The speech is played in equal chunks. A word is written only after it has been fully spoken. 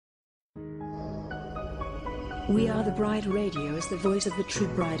We Are the Bride Radio is the voice of the true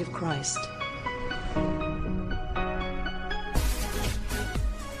bride of Christ.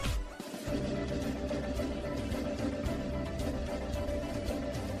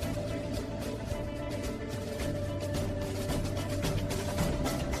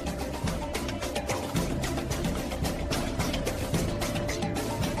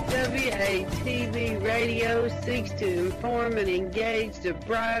 WATB Radio seeks to inform and engage the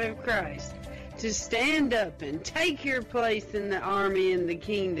bride of Christ to stand up and take your place in the army and the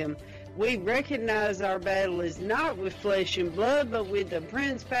kingdom. We recognize our battle is not with flesh and blood, but with the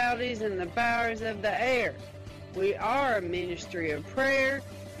principalities and the powers of the air. We are a ministry of prayer,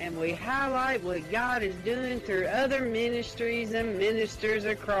 and we highlight what God is doing through other ministries and ministers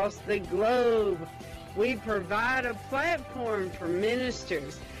across the globe. We provide a platform for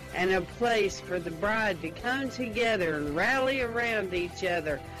ministers and a place for the bride to come together and rally around each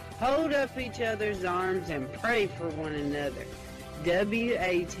other, hold up each other's arms, and pray for one another.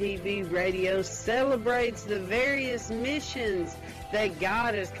 WATB Radio celebrates the various missions that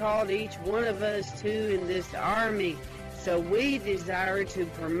God has called each one of us to in this army. So we desire to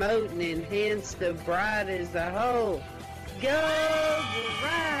promote and enhance the bride as a whole. Go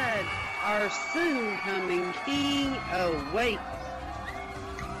bride! Our soon coming King awaits.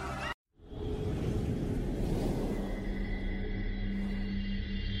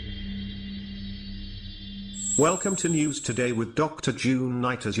 Welcome to News Today with Dr. June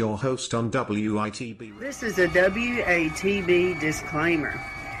Knight as your host on WITB. This is a WATB disclaimer.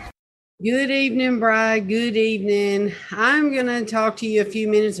 Good evening, bride. Good evening. I'm going to talk to you a few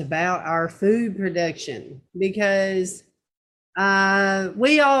minutes about our food production because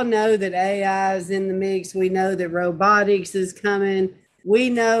we all know that AI is in the mix. We know that robotics is coming.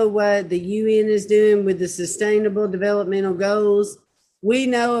 We know what the UN is doing with the Sustainable Developmental Goals. We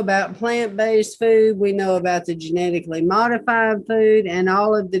know about plant-based food. We know about the genetically modified food and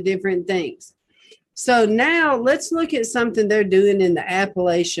all of the different things. So now let's look at something they're doing in the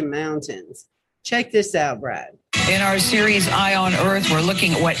Appalachian Mountains. Check this out, Brad. In our series, Eye on Earth, we're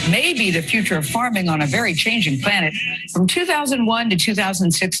looking at what may be the future of farming on a very changing planet. From 2001 to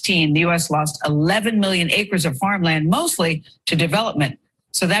 2016, the U.S. lost 11 million acres of farmland, mostly to development.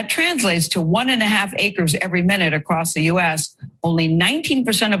 So that translates to 1.5 acres every minute across the U.S. Only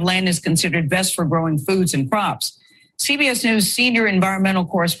 19% of land is considered best for growing foods and crops. CBS News senior environmental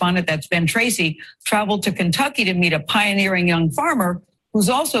correspondent, that's Ben Tracy, traveled to Kentucky to meet a pioneering young farmer who's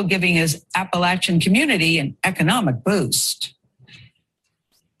also giving his Appalachian community an economic boost.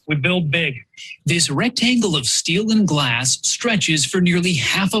 We build big. This rectangle of steel and glass stretches for nearly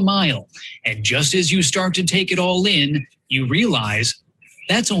half a mile. And just as you start to take it all in, you realize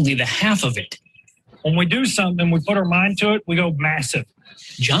that's only the half of it. When we do something, we put our mind to it, we go massive.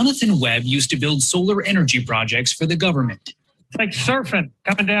 Jonathan Webb used to build solar energy projects for the government. It's like surfing,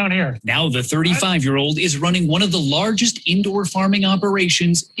 coming down here. Now the 35-year-old is running one of the largest indoor farming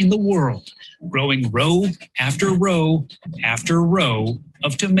operations in the world, growing row after row after row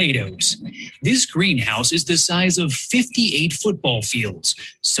of tomatoes. This greenhouse is the size of 58 football fields,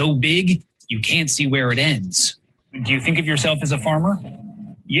 so big you can't see where it ends. Do you think of yourself as a farmer?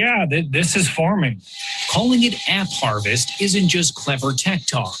 Yeah, this is farming. Calling it AppHarvest isn't just clever tech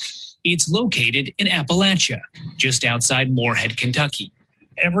talk. It's located in Appalachia, just outside Morehead, Kentucky.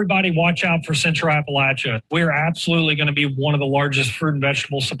 Everybody watch out for Central Appalachia. We're absolutely going to be one of the largest fruit and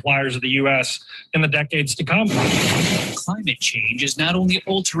vegetable suppliers of the U.S. in the decades to come. Climate change is not only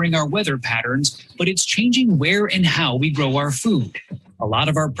altering our weather patterns, but it's changing where and how we grow our food. A lot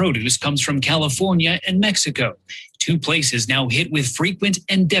of our produce comes from California and Mexico, two places now hit with frequent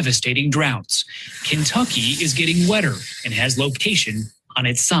and devastating droughts. Kentucky is getting wetter and has location on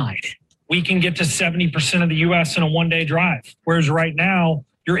its side. We can get to 70% of the U.S. in a one-day drive, whereas right now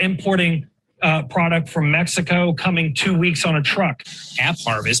you're importing product from Mexico coming 2 weeks on a truck.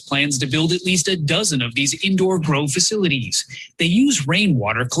 AppHarvest plans to build at least a dozen of these indoor grow facilities. They use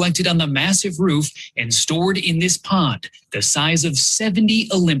rainwater collected on the massive roof and stored in this pond, the size of 70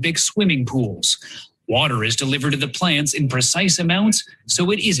 Olympic swimming pools. Water is delivered to the plants in precise amounts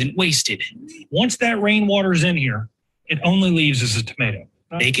so it isn't wasted. Once that rainwater's in here, it only leaves as a tomato.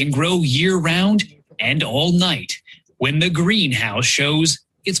 They can grow year-round and all night when the greenhouse shows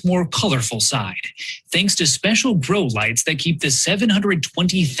its more colorful side, thanks to special grow lights that keep the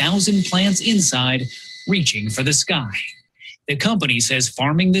 720,000 plants inside reaching for the sky. The company says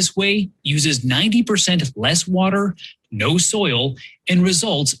farming this way uses 90% less water, no soil, and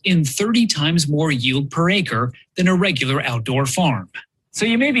results in 30 times more yield per acre than a regular outdoor farm. So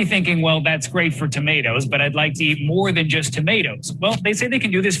you may be thinking, well, that's great for tomatoes, but I'd like to eat more than just tomatoes. Well, they say they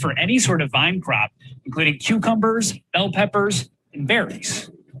can do this for any sort of vine crop, including cucumbers, bell peppers, and berries.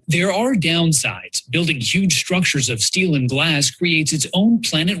 There are downsides. Building huge structures of steel and glass creates its own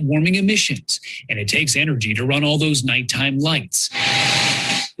planet-warming emissions, and it takes energy to run all those nighttime lights.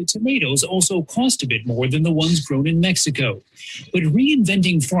 The tomatoes also cost a bit more than the ones grown in Mexico. But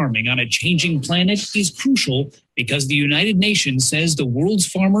reinventing farming on a changing planet is crucial because the United Nations says the world's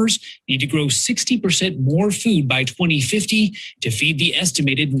farmers need to grow 60% more food by 2050 to feed the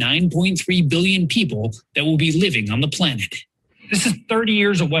estimated 9.3 billion people that will be living on the planet. This is 30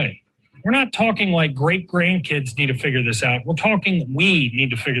 years away. We're not talking like great-grandkids need to figure this out. We're talking we need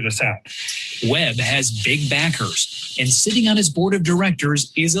to figure this out. Webb has big backers, and sitting on his board of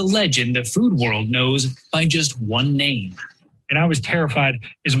directors is a legend the food world knows by just one name. And I was terrified,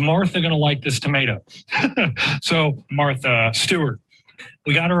 is Martha going to like this tomato? So Martha Stewart,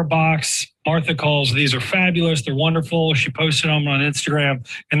 we got her a box. Martha calls, these are fabulous. They're wonderful. She posted them on Instagram.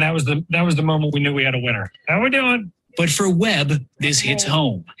 And that was the moment we knew we had a winner. How we doing? But for Webb, this hits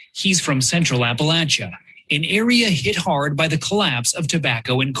home. He's from Central Appalachia, an area hit hard by the collapse of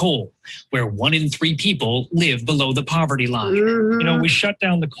tobacco and coal, where 1 in 3 people live below the poverty line. You know, we shut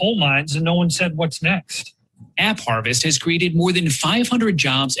down the coal mines and no one said what's next. AppHarvest has created more than 500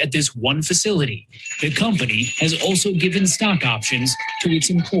 jobs at this one facility. The company has also given stock options to its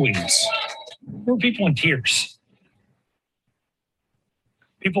employees. There were people in tears.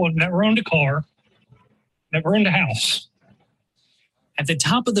 People have never owned a car, never owned a house. At the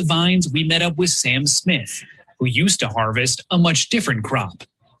top of the vines, we met up with Sam Smith, who used to harvest a much different crop,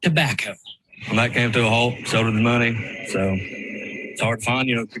 tobacco. When that came to a halt, so did the money. So it's hard to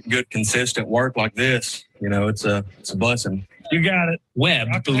find, good, consistent work like this. It's a blessing. You got it.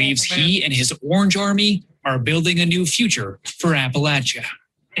 Webb believes he and his Orange Army are building a new future for Appalachia.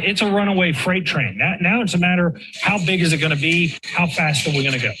 It's a runaway freight train. Now it's a matter of how big is it going to be? How fast are we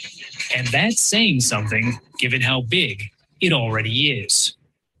going to go? And that's saying something, given how big it already is.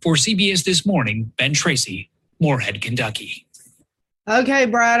 For CBS This Morning, Ben Tracy, Moorhead, Kentucky. Okay,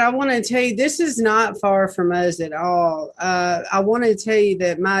 Brad, I want to tell you, this is not far from us at all. I want to tell you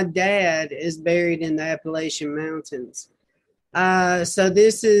that my dad is buried in the Appalachian Mountains. So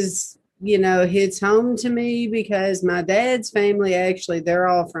this is, hits home to me because my dad's family, actually, they're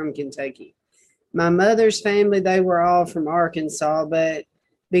all from Kentucky. My mother's family, they were all from Arkansas, but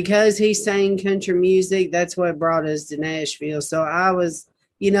because he sang country music, that's what brought us to Nashville. So I was,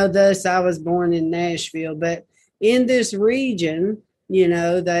 thus I was born in Nashville. But in this region,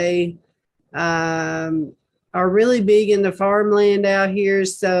 they are really big in the farmland out here.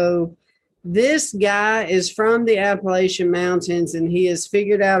 So this guy is from the Appalachian Mountains, and he has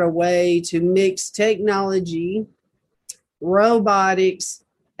figured out a way to mix technology, robotics,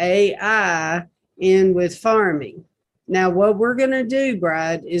 AI in with farming. Now, what we're going to do,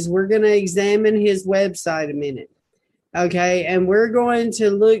 Brad, is we're going to examine his website a minute. Okay, and we're going to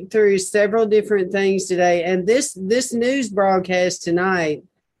look through several different things today. And this news broadcast tonight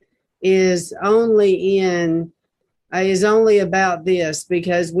is only about this,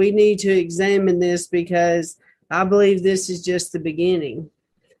 because we need to examine this, because I believe this is just the beginning.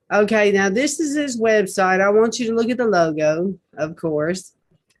 Okay, now this is his website. I want you to look at the logo, of course.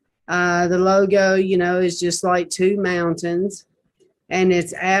 The logo, is just like 2 mountains, and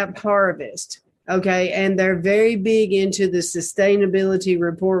it's AppHarvest. Okay, and they're very big into the sustainability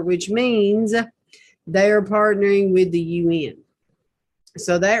report, which means they are partnering with the UN.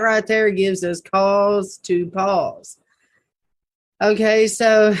 So that right there gives us cause to pause. Okay,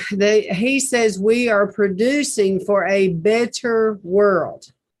 so he says we are producing for a better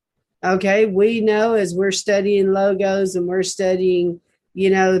world. Okay, we know as we're studying logos and we're studying,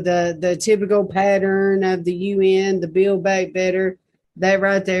 the typical pattern of the UN, the Build Back Better, that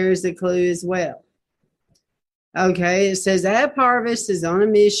right there is the clue as well. Okay, it says AppHarvest is on a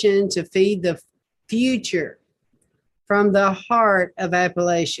mission to feed the future from the heart of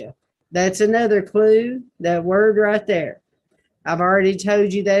Appalachia. That's another clue, that word right there. I've already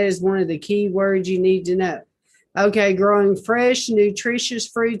told you that is one of the key words you need to know. Okay, growing fresh, nutritious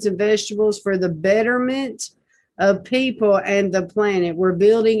fruits and vegetables for the betterment of people and the planet. We're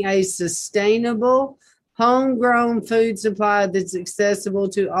building a sustainable, homegrown food supply that's accessible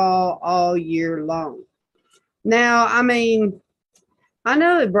to all year long. Now, I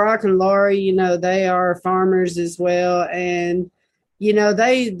know that Brock and Laurie, they are farmers as well. And,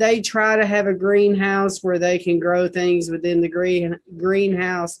 they try to have a greenhouse where they can grow things within the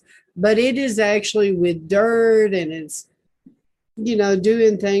greenhouse. But it is actually with dirt, and it's,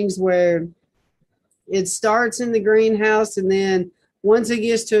 doing things where it starts in the greenhouse and then once it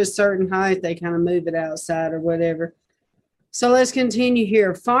gets to a certain height, they kind of move it outside or whatever. So let's continue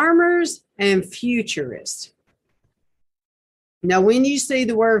here. Farmers and futurists. Now, when you see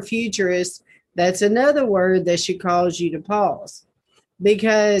the word futurist, that's another word that should cause you to pause,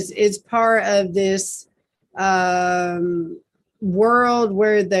 because it's part of this world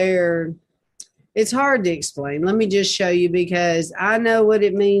where it's hard to explain. Let me just show you, because I know what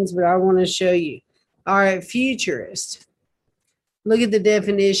it means, but I want to show you. All right, futurist. Look at the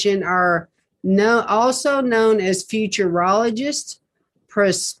definition. Are also known as futurologists,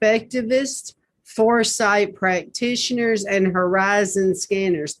 prospectivists, foresight practitioners, and horizon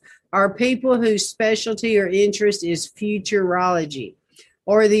scanners, are people whose specialty or interest is futurology,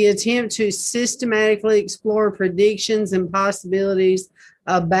 or the attempt to systematically explore predictions and possibilities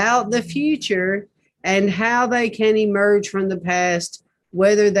about the future and how they can emerge from the past,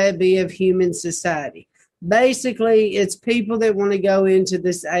 whether that be of human society. Basically, it's people that want to go into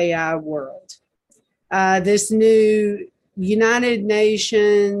this AI world. This new United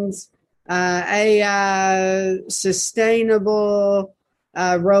Nations AI sustainable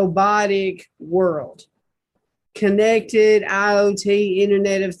robotic world. Connected, IoT,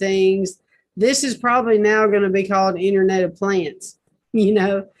 Internet of Things. This is probably now going to be called Internet of Plants. You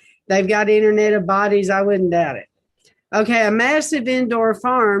know, they've got Internet of Bodies. I wouldn't doubt it. Okay, a massive indoor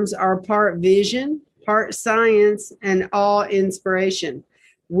farms are part vision, part science, and all inspiration.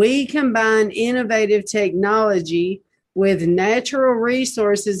 We combine innovative technology with natural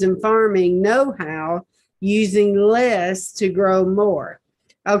resources and farming know-how, using less to grow more.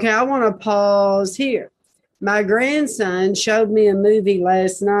 Okay, I want to pause here. My grandson showed me a movie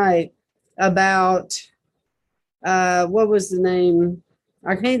last night about, what was the name?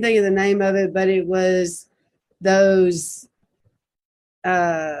 I can't think of the name of it, but it was those,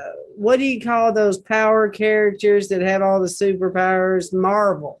 what do you call those power characters that have all the superpowers?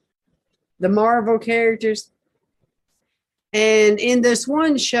 Marvel. The Marvel characters. And in this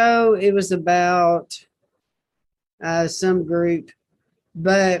one show, it was about some group,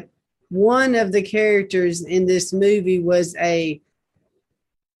 but one of the characters in this movie was a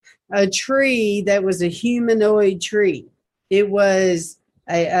tree that was a humanoid tree. It was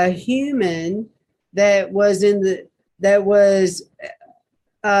a human that was a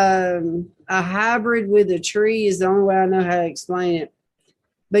hybrid with a tree, is the only way I know how to explain it.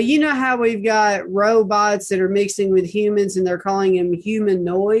 But you know how we've got robots that are mixing with humans and they're calling them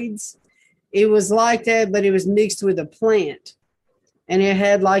humanoids? It was like that, but it was mixed with a plant. And it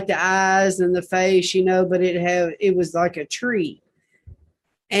had like the eyes and the face, you know, but it was like a tree.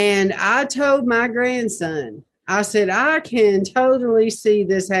 And I told my grandson, I said, I can totally see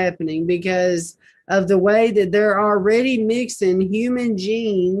this happening because of the way that they're already mixing human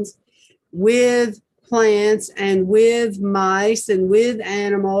genes with plants and with mice and with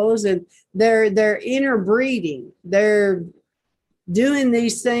animals, and they're interbreeding. They're doing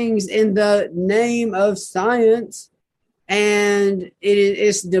these things in the name of science, and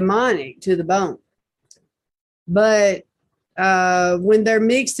it's demonic to the bone. But when they're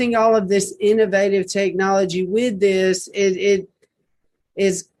mixing all of this innovative technology with this, it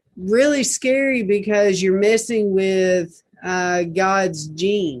is really scary because you're messing with God's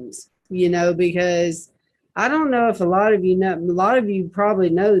genes, you know, because I don't know if a lot of you probably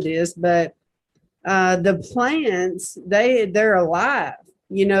know this, but the plants, they're alive,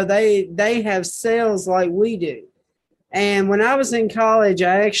 you know, they have cells like we do. And when I was in college,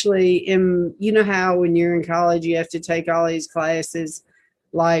 I actually you know how when you're in college, you have to take all these classes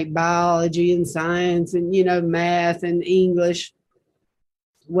like biology and science and, you know, math and English.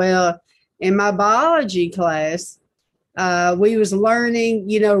 Well, in my biology class, we was learning,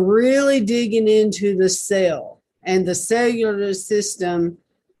 you know, really digging into the cell and the cellular system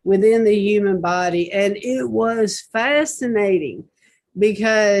within the human body. And it was fascinating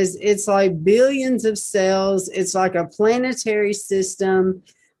because it's like billions of cells. It's like a planetary system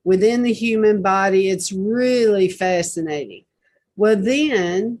within the human body. It's really fascinating. Well,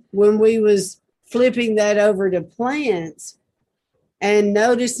 then when we was flipping that over to plants and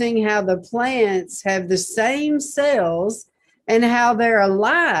noticing how the plants have the same cells and how they're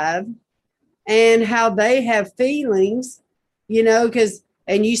alive and how they have feelings, you know,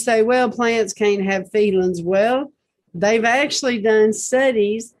 and you say, well, plants can't have feelings. Well, they've actually done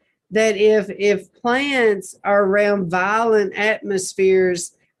studies that if plants are around violent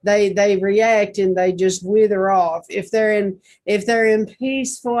atmospheres, they react and they just wither off. If they're in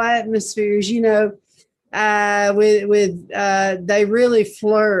peaceful atmospheres, you know, they really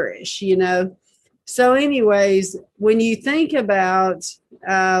flourish, you know. So anyways, when you think about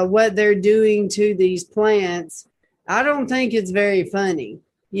what they're doing to these plants, I don't think it's very funny,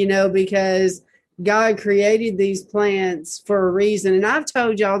 because God created these plants for a reason. And I've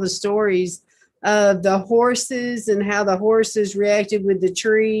told y'all the stories of the horses and how the horses reacted with the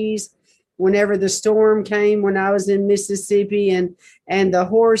trees whenever the storm came when I was in Mississippi, and the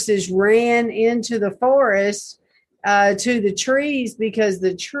horses ran into the forest to the trees because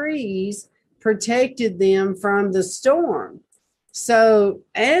the trees protected them from the storm. So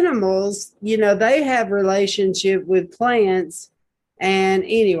animals, they have relationship with plants. And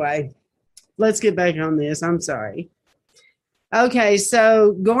anyway, let's get back on this. I'm sorry. Okay,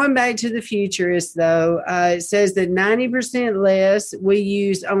 so going back to the futurists, though, it says that 90% less, we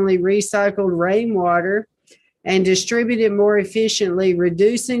use only recycled rainwater and distribute it more efficiently,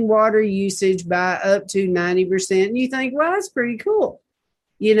 reducing water usage by up to 90%. And you think, well, that's pretty cool.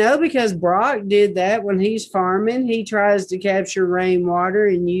 Because Brock did that when he's farming. He tries to capture rainwater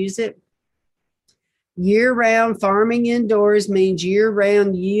and use it. Year-round farming indoors means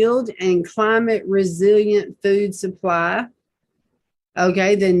year-round yield and climate-resilient food supply.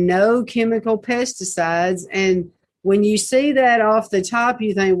 Okay, then no chemical pesticides. And when you see that off the top,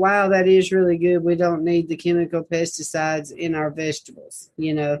 you think, wow, that is really good. We don't need the chemical pesticides in our vegetables,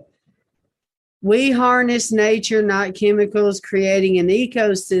 We harness nature, not chemicals, creating an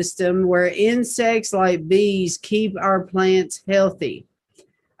ecosystem where insects like bees keep our plants healthy.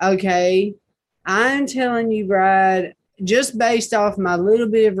 Okay, I'm telling you, Bride, just based off my little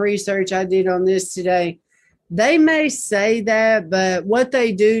bit of research I did on this today, they may say that, but what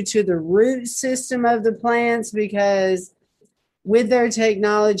they do to the root system of the plants, because with their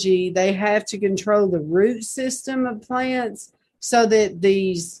technology, they have to control the root system of plants so that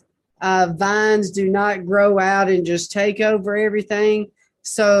these vines do not grow out and just take over everything.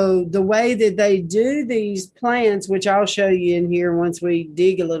 So the way that they do these plants, which I'll show you in here once we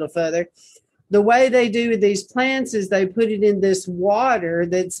dig a little further, the way they do with these plants is they put it in this water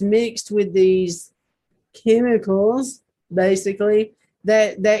that's mixed with these chemicals, basically,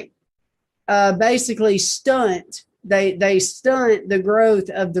 that basically stunt. They stunt the growth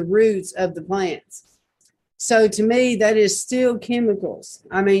of the roots of the plants. So to me, that is still chemicals.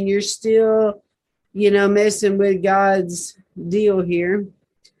 I mean, you're still, messing with God's deal here.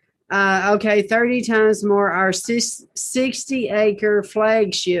 Okay, 30 times more. Our 60-acre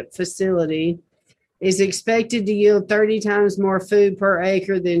flagship facility is expected to yield 30 times more food per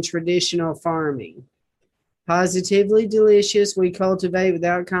acre than traditional farming. Positively delicious. We cultivate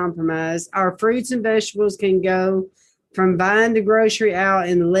without compromise. Our fruits and vegetables can go from vine to grocery out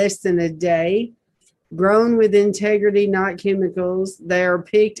in less than a day. Grown with integrity, not chemicals. They are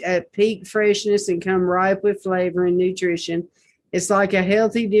picked at peak freshness and come ripe with flavor and nutrition. It's like a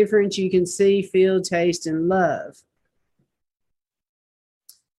healthy difference you can see, feel, taste, and love.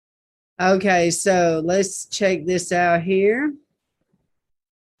 Okay, so let's check this out here.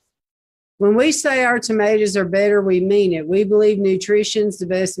 When we say our tomatoes are better, we mean it. We believe nutrition's the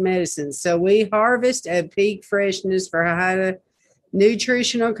best medicine. So we harvest at peak freshness for higher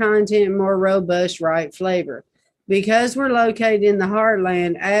nutritional content, more robust, ripe flavor. Because we're located in the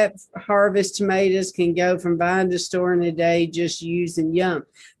heartland, AppHarvest tomatoes can go from vine to store in a day just using Yum.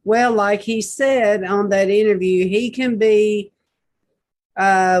 Well, like he said on that interview, he can be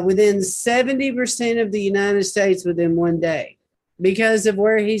within 70% of the United States within one day, because of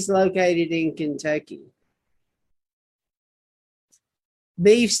where he's located in Kentucky.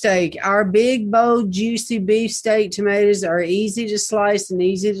 Beefsteak. Our big, bold, juicy beefsteak tomatoes are easy to slice and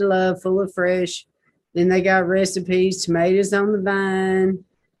easy to love, full of fresh. Then they got recipes, tomatoes on the vine,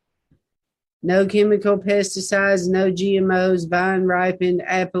 no chemical pesticides, no GMOs, vine ripened,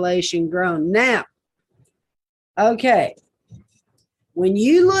 Appalachian grown. Now, okay, when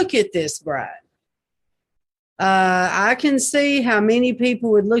you look at this, Bride, I can see how many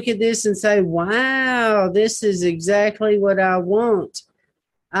people would look at this and say, wow, this is exactly what I want.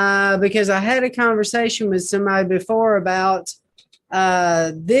 Because I had a conversation with somebody before about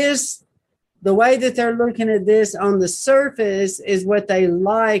this. The way that they're looking at this on the surface is what they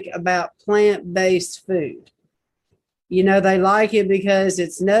like about plant-based food. They like it because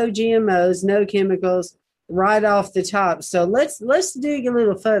it's no GMOs, no chemicals, right off the top. So let's dig a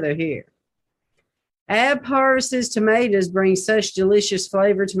little further here. AppHarvest's tomatoes bring such delicious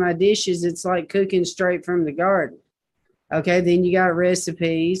flavor to my dishes. It's like cooking straight from the garden. Okay, then you got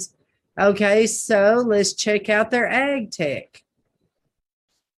recipes. Okay, so let's check out their ag tech.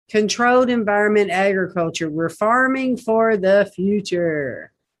 Controlled environment agriculture. We're farming for the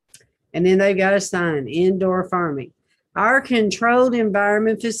future. And then they got a sign, indoor farming. Our controlled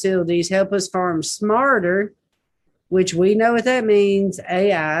environment facilities help us farm smarter, which we know what that means,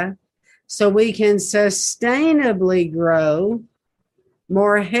 AI, so we can sustainably grow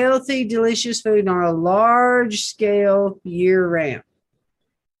more healthy, delicious food on a large scale year round.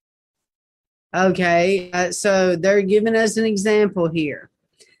 Okay, so they're giving us an example here.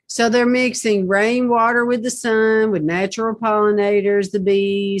 So they're mixing rainwater with the sun, with natural pollinators, the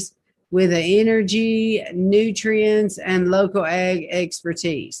bees, with the energy, nutrients, and local ag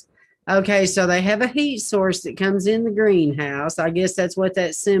expertise. Okay, so they have a heat source that comes in the greenhouse. I guess that's what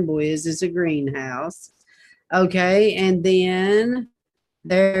that symbol is a greenhouse. Okay, and then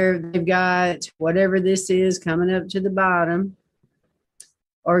they've got whatever this is coming up to the bottom.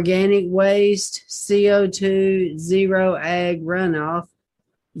 Organic waste, CO2, zero ag runoff,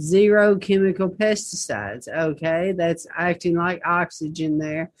 zero chemical pesticides. Okay, that's acting like oxygen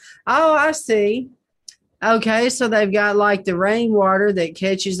there. Oh, I see. Okay, so they've got like the rainwater that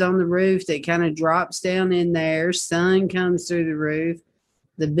catches on the roof that kind of drops down in there. Sun comes through the roof.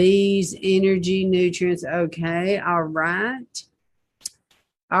 The bees, energy, nutrients. Okay, all right.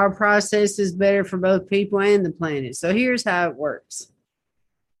 Our process is better for both people and the planet. So here's how it works.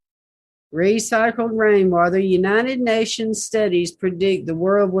 Recycled rainwater. United Nations studies predict the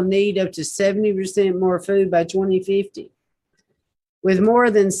world will need up to 70% more food by 2050. With more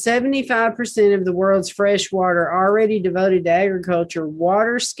than 75% of the world's fresh water already devoted to agriculture,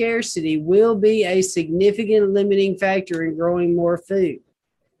 water scarcity will be a significant limiting factor in growing more food.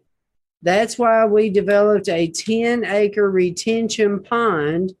 That's why we developed a 10-acre retention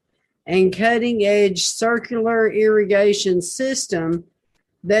pond and cutting-edge circular irrigation system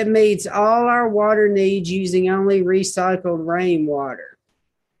that meets all our water needs using only recycled rainwater.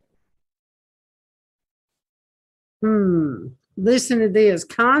 Listen to this.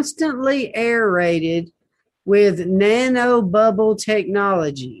 Constantly aerated with nanobubble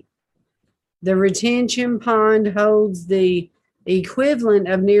technology. The retention pond holds the equivalent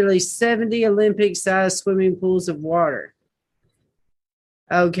of nearly 70 Olympic-sized swimming pools of water.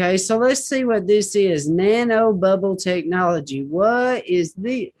 Okay, so let's see what this is. Nanobubble technology. What is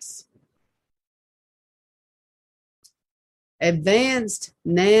this? Advanced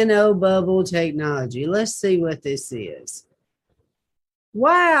nanobubble technology. Let's see what this is.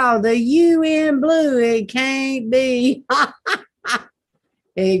 Wow, the UN blue. It can't be.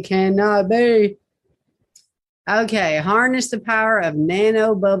 It cannot be. Okay, harness the power of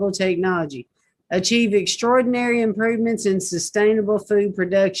nanobubble technology. Achieve extraordinary improvements in sustainable food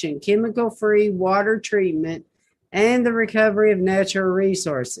production, chemical-free water treatment, and the recovery of natural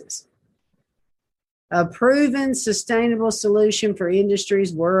resources. A proven sustainable solution for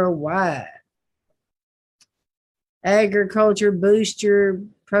industries worldwide. Agriculture, boost your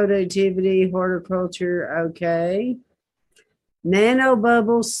productivity, horticulture, okay.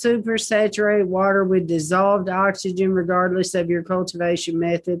 Nanobubbles supersaturate water with dissolved oxygen regardless of your cultivation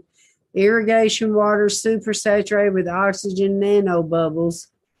method. Irrigation water supersaturated with oxygen nanobubbles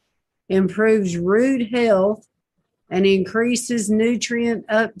improves root health and increases nutrient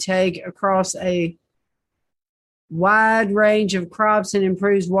uptake across a wide range of crops and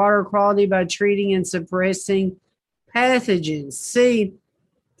improves water quality by treating and suppressing pathogens. See,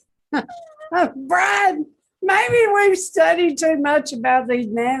 Brad, maybe we've studied too much about these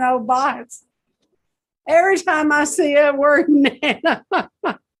nanobots. Every time I see that word nano,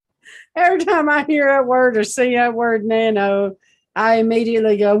 every time I hear that word or see that word nano, I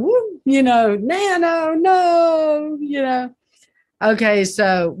immediately go, woo, nano, no, Okay,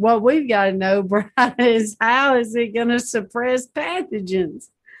 so what we've got to know, Brian, is how is it going to suppress pathogens?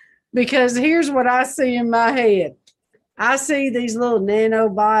 Because here's what I see in my head. I see these little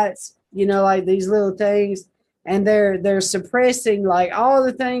nanobots, like these little things, and they're suppressing like all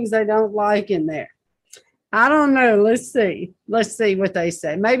the things they don't like in there. I don't know. Let's see what they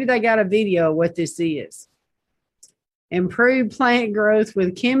say. Maybe they got a video of what this is. Improved plant growth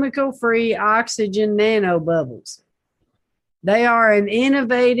with chemical-free oxygen nanobubbles. They are an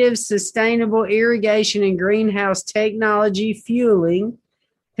innovative, sustainable irrigation and greenhouse technology fueling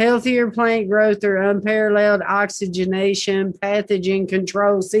healthier plant growth through unparalleled oxygenation, pathogen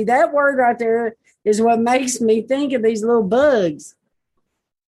control. See, that word right there is what makes me think of these little bugs.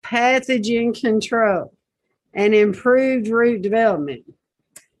 Pathogen control and improved root development.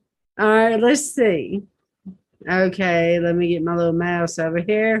 All right, let's see. Okay, let me get my little mouse over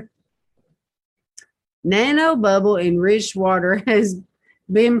here. Nanobubble enriched water has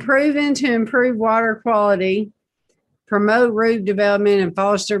been proven to improve water quality, promote root development, and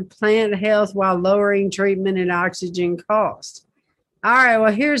foster plant health while lowering treatment and oxygen costs. All right,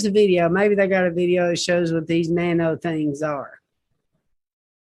 well, here's a video. Maybe they got a video that shows what these nano things are.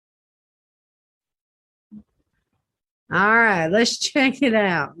 All right, let's check it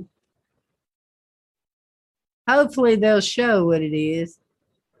out. Hopefully they'll show what it is.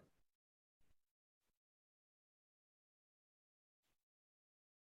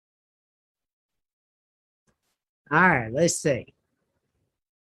 All right, let's see.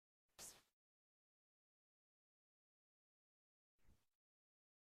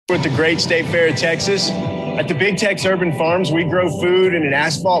 With the great state fair of Texas. At the Big Tex Urban Farms, we grow food in an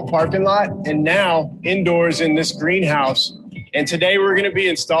asphalt parking lot and now indoors in this greenhouse. And today we're going to be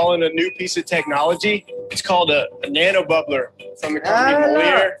installing a new piece of technology. It's called a nano bubbler from the company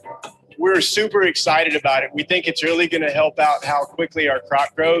Moliere. We're super excited about it. We think it's really going to help out how quickly our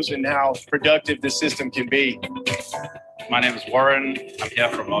crop grows and how productive the system can be. My name is Warren. I'm here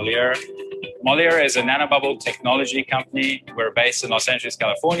from Moliere. Moliere is a nanobubble technology company. We're based in Los Angeles,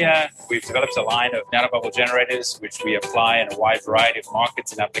 California. We've developed a line of nanobubble generators, which we apply in a wide variety of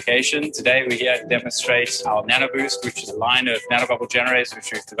markets and applications. Today, we're here to demonstrate our NanoBoost, which is a line of nanobubble generators,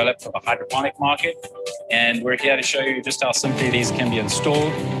 which we've developed for the hydroponic market. And we're here to show you just how simply these can be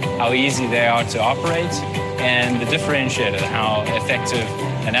installed, how easy they are to operate, and the differentiator, how effective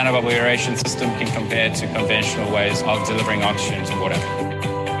a nanobubble aeration system can compare to conventional ways of delivering oxygen to water.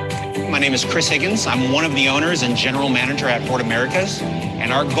 My name is Chris Higgins. I'm one of the owners and general manager at Ford Americas.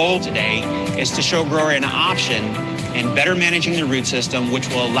 And our goal today is to show grower an option in better managing the root system, which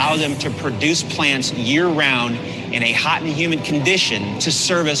will allow them to produce plants year-round in a hot and humid condition to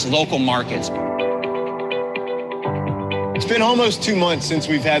service local markets. It's been almost 2 months since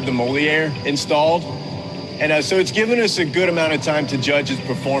we've had the Moliere installed. And so it's given us a good amount of time to judge its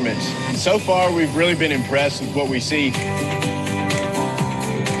performance. And so far, we've really been impressed with what we see.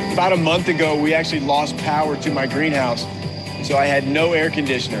 About a month ago, we actually lost power to my greenhouse, so I had no air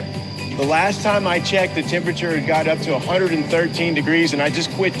conditioner. The last time I checked, the temperature had got up to 113 degrees, and I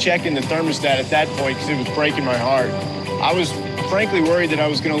just quit checking the thermostat at that point because it was breaking my heart. I was frankly worried that I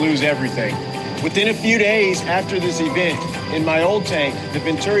was going to lose everything. Within a few days after this event, in my old tank, the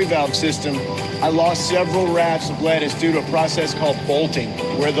Venturi valve system, I lost several rafts of lettuce due to a process called bolting,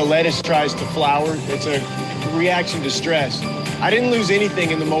 where the lettuce tries to flower. It's a reaction to stress. I didn't lose anything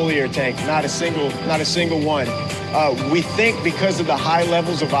in the Moliere tank, not a single one. We think because of the high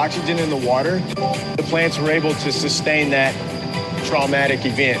levels of oxygen in the water, the plants were able to sustain that traumatic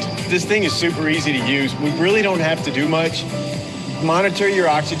event. This thing is super easy to use. We really don't have to do much. Monitor your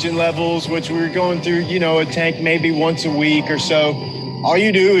oxygen levels, which we're going through, a tank maybe once a week or so. All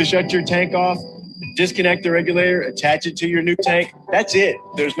you do is shut your tank off, disconnect the regulator, attach it to your new tank. That's it.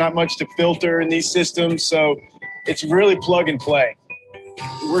 There's not much to filter in these systems, so it's really plug and play.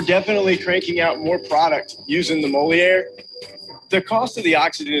 We're definitely cranking out more product using the Moliere. The cost of the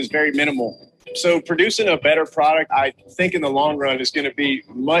oxygen is very minimal. So producing a better product, I think in the long run is going to be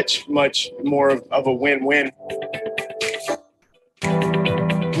much, much more of a win-win.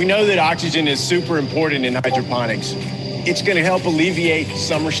 We know that oxygen is super important in hydroponics. It's going to help alleviate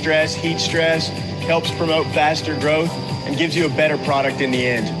summer stress, heat stress, helps promote faster growth, and gives you a better product in the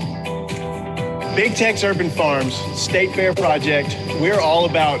end. Big Tex Urban Farms State Fair Project, we're all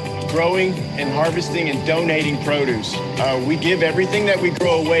about growing and harvesting and donating produce. We give everything that we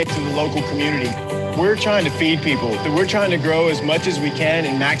grow away to the local community. We're trying to feed people. We're trying to grow as much as we can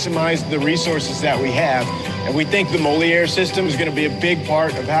and maximize the resources that we have. And we think the Moliere system is going to be a big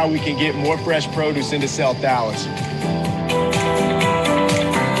part of how we can get more fresh produce into South Dallas.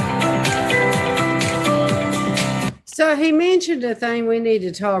 So he mentioned a thing we need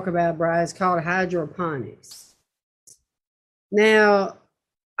to talk about, Bryce, called hydroponics. Now,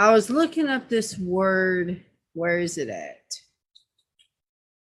 I was looking up this word. Where is it at?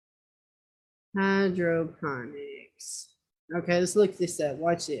 Hydroponics. Okay, let's look this up.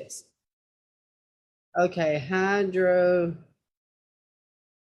 Watch this. Okay, hydroponics.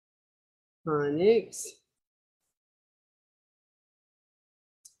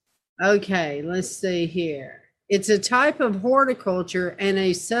 Okay, let's see here. It's a type of horticulture and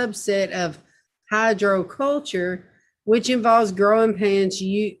a subset of hydroculture, which involves growing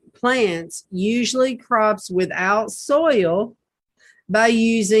plants, usually crops without soil, by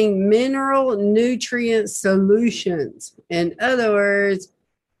using mineral nutrient solutions. In other words,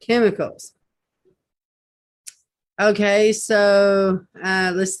 chemicals. Okay, so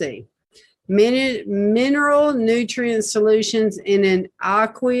let's see. Mineral nutrient solutions in an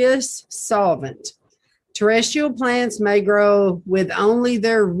aqueous solvent. Terrestrial plants may grow with only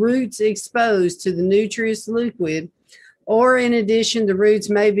their roots exposed to the nutritious liquid, or in addition, the roots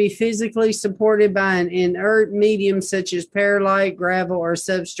may be physically supported by an inert medium such as perlite, gravel, or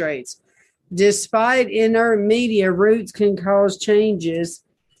substrates. Despite inert media, roots can cause changes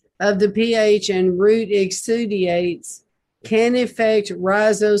of the pH, and root exudates can affect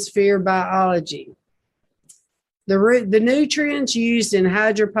rhizosphere biology. The nutrients used in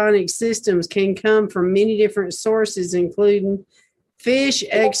hydroponic systems can come from many different sources, including fish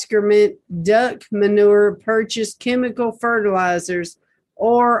excrement, duck manure, purchased chemical fertilizers,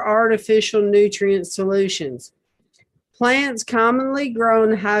 or artificial nutrient solutions. Plants commonly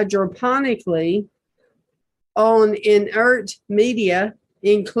grown hydroponically on inert media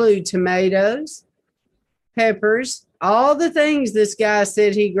include tomatoes, peppers, all the things this guy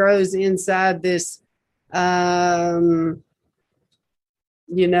said he grows inside this, the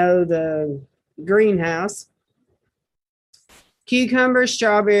greenhouse. Cucumbers,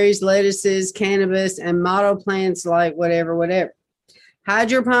 strawberries, lettuces, cannabis, and model plants like whatever.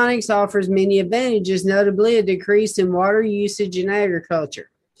 Hydroponics offers many advantages, notably a decrease in water usage in agriculture.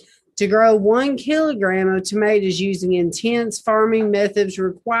 To grow 1 kilogram of tomatoes using intense farming methods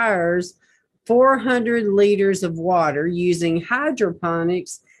requires 400 liters of water. Using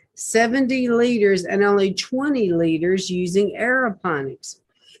hydroponics, 70 liters, and only 20 liters using aeroponics.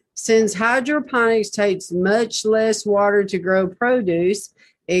 Since hydroponics takes much less water to grow produce,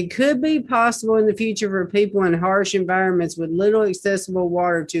 it could be possible in the future for people in harsh environments with little accessible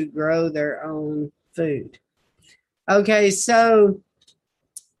water to grow their own food. Okay, so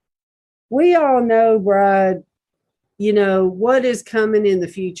we all know, Brad, what is coming in the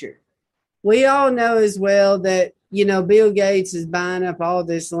future. We all know as well that, Bill Gates is buying up all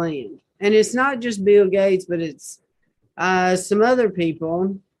this land. And it's not just Bill Gates, but it's some other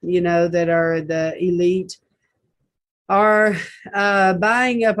people, that are the elite are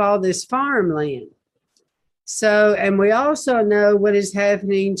buying up all this farmland. So, and we also know what is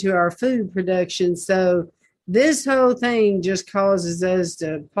happening to our food production. So this whole thing just causes us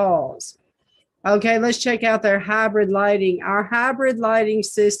to pause. Okay, let's check out their hybrid lighting. Our hybrid lighting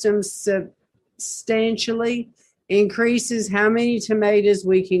system substantially increases how many tomatoes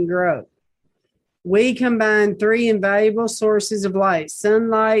we can grow. We combine 3 invaluable sources of light: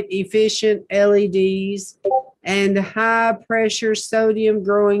 sunlight, efficient LEDs, and high-pressure sodium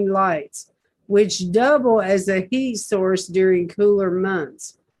growing lights, which double as a heat source during cooler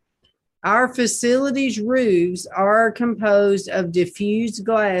months. Our facility's roofs are composed of diffused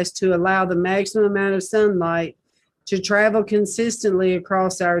glass to allow the maximum amount of sunlight to travel consistently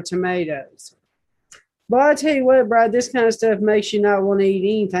across our tomatoes. But I tell you what, Brad, this kind of stuff makes you not want to eat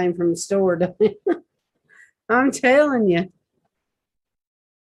anything from the store, don't it? I'm telling you.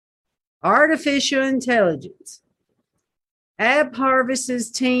 Artificial intelligence.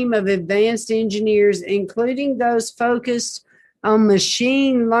 AppHarvest's team of advanced engineers, including those focused on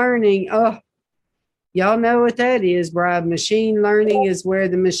machine learning. Oh, y'all know what that is, Brad. Machine learning is where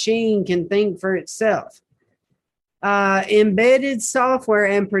the machine can think for itself. Embedded software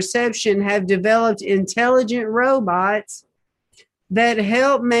and perception have developed intelligent robots that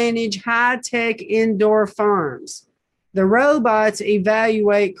help manage high-tech indoor farms. The robots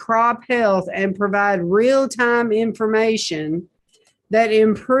evaluate crop health and provide real-time information that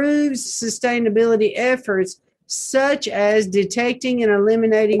improves sustainability efforts, such as detecting and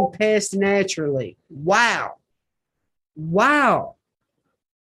eliminating pests naturally. Wow. Wow.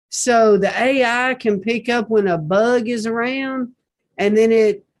 So the AI can pick up when a bug is around, and then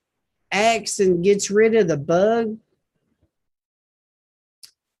it acts and gets rid of the bug,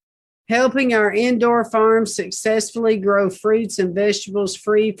 helping our indoor farms successfully grow fruits and vegetables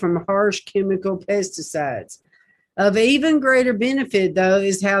free from harsh chemical pesticides. Of even greater benefit, though,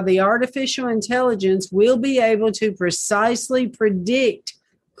 is how the artificial intelligence will be able to precisely predict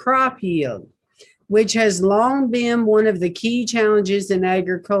crop yield, which has long been one of the key challenges in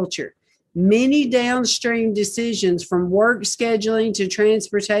agriculture. Many downstream decisions, from work scheduling to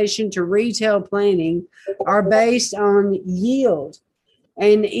transportation to retail planning, are based on yield.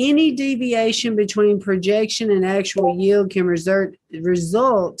 And any deviation between projection and actual yield can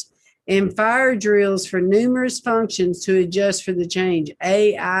result in fire drills for numerous functions to adjust for the change.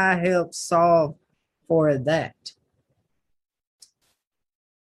 AI helps solve for that.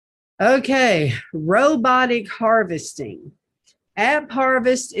 Okay, robotic harvesting.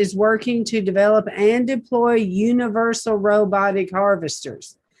 AppHarvest is working to develop and deploy universal robotic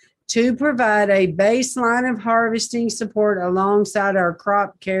harvesters to provide a baseline of harvesting support alongside our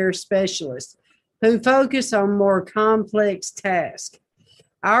crop care specialists who focus on more complex tasks.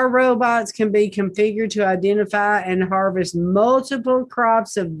 Our robots can be configured to identify and harvest multiple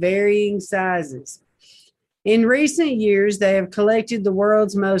crops of varying sizes. In recent years, they have collected the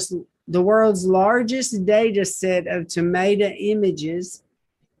world's largest data set of tomato images,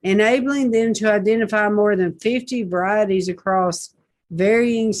 enabling them to identify more than 50 varieties across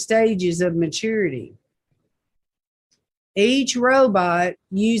varying stages of maturity. Each robot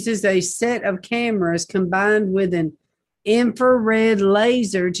uses a set of cameras combined with an infrared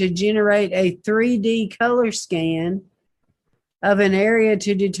laser to generate a 3D color scan of an area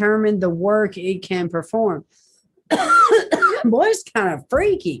to determine the work it can perform. Boy, it's kind of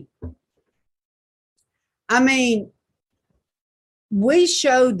freaky. I mean, we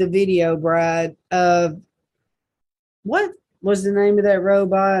showed the video, Brad, of what was the name of that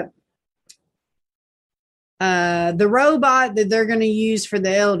robot? The robot that they're going to use for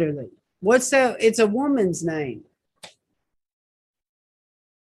the elderly. What's that? It's a woman's name.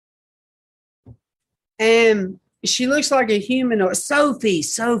 And she looks like a human. Sophie,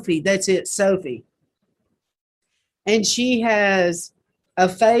 that's it, Sophie. And she has a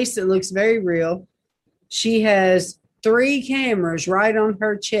face that looks very real. She has 3 cameras right on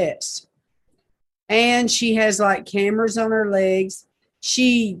her chest. And she has like cameras on her legs.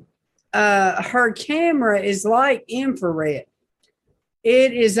 Her camera is like infrared.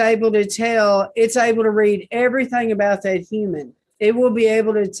 It is able to tell, it's able to read everything about that human. It will be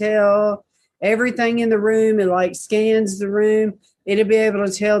able to tell everything in the room. It like scans the room. It'll be able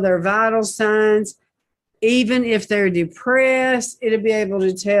to tell their vital signs. Even if they're depressed, it'll be able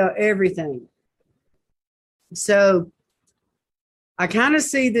to tell everything. So I kind of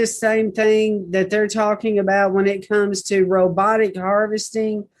see this same thing that they're talking about when it comes to robotic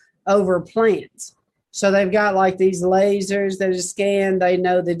harvesting over plants. So they've got like these lasers that scan. They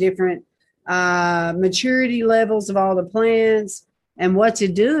know the different maturity levels of all the plants and what to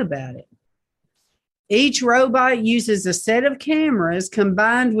do about it. Each robot uses a set of cameras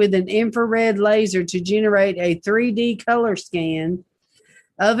combined with an infrared laser to generate a 3D color scan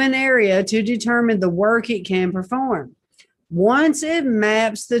of an area to determine the work it can perform. Once it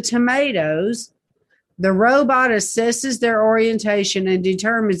maps the tomatoes, the robot assesses their orientation and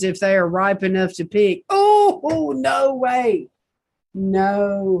determines if they are ripe enough to pick. Oh, no way.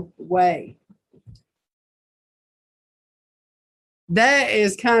 No way. That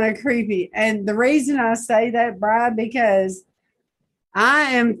is kind of creepy. And the reason I say that, Brad, because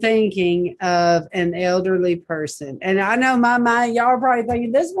I am thinking of an elderly person. And I know my mind, y'all are probably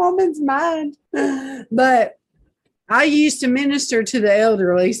thinking, this woman's mind. But I used to minister to the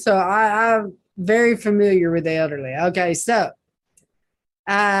elderly, so I'm very familiar with the elderly. Okay, so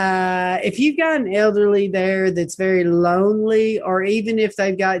if you've got an elderly there that's very lonely, or even if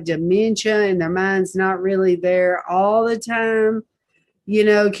they've got dementia and their mind's not really there all the time, you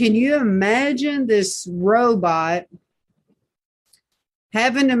know, can you imagine this robot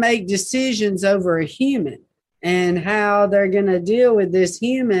having to make decisions over a human and how they're going to deal with this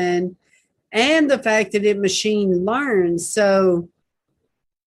human and the fact that it machine learns? So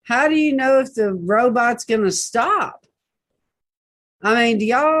how do you know if the robot's going to stop? I mean, do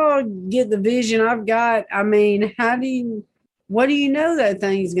y'all get the vision I've got? I mean, what do you know that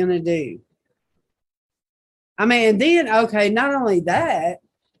thing's going to do? I mean, and then, okay, not only that,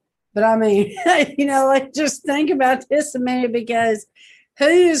 but I mean, you know, like just think about this a minute, because who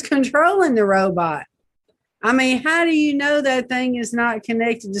is controlling the robot? I mean, how do you know that thing is not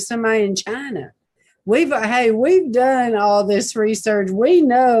connected to somebody in China? We've done all this research. We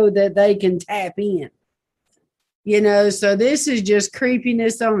know that they can tap in, you know, so this is just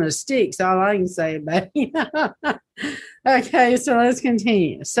creepiness on a stick. That's all I can say about it. Okay, so let's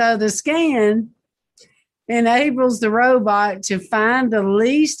continue. So the scan enables the robot to find the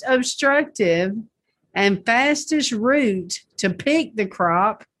least obstructive and fastest route to pick the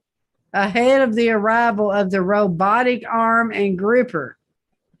crop ahead of the arrival of the robotic arm and gripper.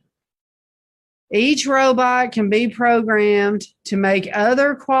 Each robot can be programmed to make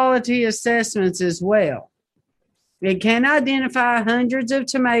other quality assessments as well. It can identify hundreds of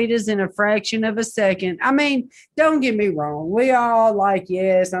tomatoes in a fraction of a second. I mean, don't get me wrong. We all like,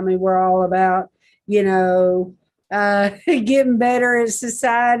 yes, I mean, we're all about, you know, getting better at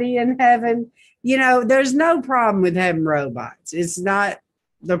society and having, you know, there's no problem with having robots. It's not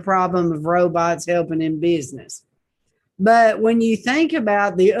the problem of robots helping in business. But when you think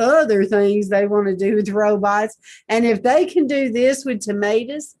about the other things they want to do with robots, and if they can do this with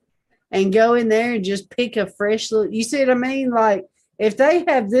tomatoes and go in there and just pick a fresh little, you see what I mean? Like, if they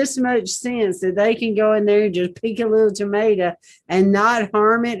have this much sense that they can go in there and just pick a little tomato and not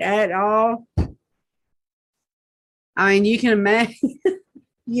harm it at all, I mean, you can imagine,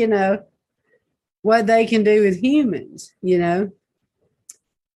 you know, what they can do with humans, you know.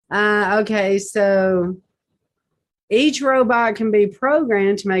 Okay, so each robot can be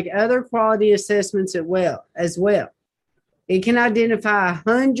programmed to make other quality assessments as well. It can identify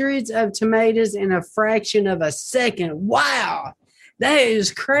hundreds of tomatoes in a fraction of a second. Wow, that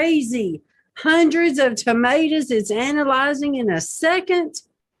is crazy. hundreds of tomatoes it's analyzing in a second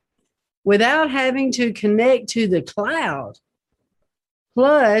without having to connect to the cloud.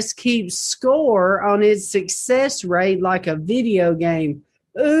 Plus, keeps score on its success rate like a video game.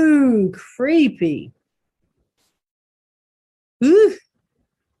 Ooh, creepy. Ooh.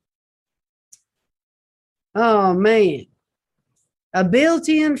 Oh, man. A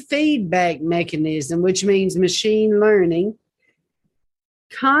built-in feedback mechanism, which means machine learning,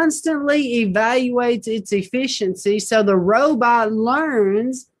 constantly evaluates its efficiency so the robot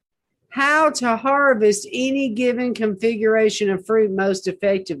learns how to harvest any given configuration of fruit most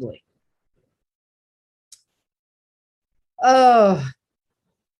effectively. Oh,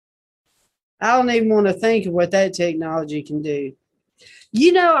 I don't even want to think of what that technology can do.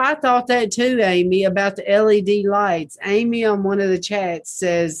 You know, I thought that too, Amy, about the LED lights. Amy on one of the chats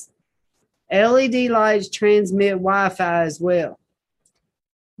says LED lights transmit Wi-Fi as well.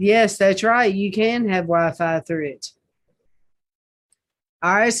 Yes, that's right. You can have Wi-Fi through it.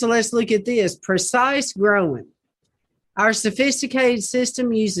 All right, so let's look at this. Precise growing. Our sophisticated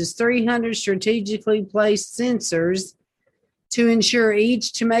system uses 300 strategically placed sensors to ensure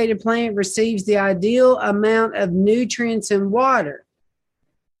each tomato plant receives the ideal amount of nutrients and water.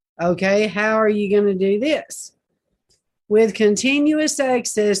 Okay, how are you going to do this? With continuous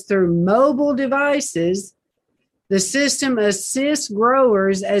access through mobile devices, the system assists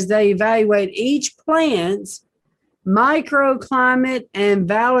growers as they evaluate each plant's microclimate and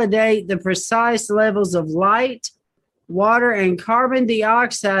validate the precise levels of light, water, and carbon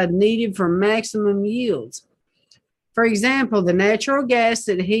dioxide needed for maximum yields. For example, the natural gas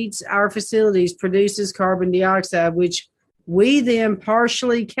that heats our facilities produces carbon dioxide, which we then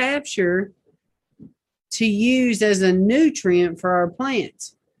partially capture to use as a nutrient for our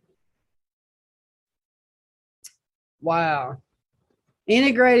plants. Wow.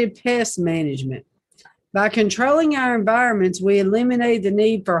 Integrated pest management. By controlling our environments, we eliminate the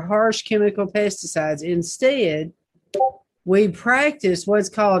need for harsh chemical pesticides. Instead, we practice what's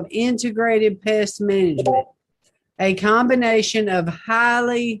called integrated pest management, a combination of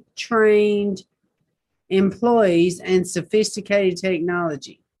highly trained employees and sophisticated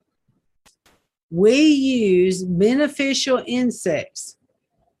technology. We use beneficial insects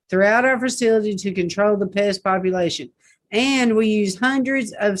throughout our facility to control the pest population. And we use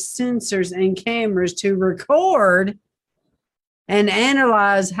hundreds of sensors and cameras to record and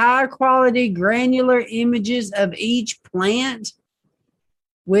analyze high-quality granular images of each plant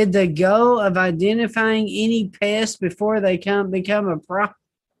with the goal of identifying any pests before they become a problem.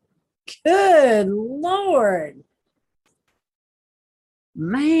 Good Lord.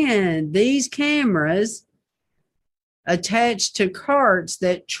 Man, these cameras attached to carts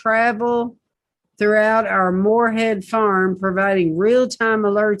that travel throughout our Moorhead farm, providing real-time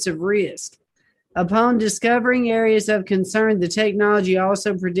alerts of risk. Upon discovering areas of concern, the technology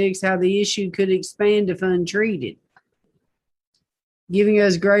also predicts how the issue could expand if untreated, giving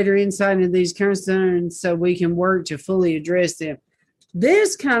us greater insight into these concerns so we can work to fully address them.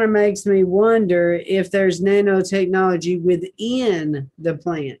 This kind of makes me wonder if there's nanotechnology within the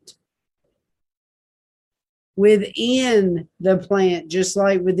plant. Within the plant, just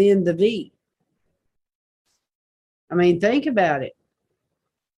like within the V. I mean, think about it.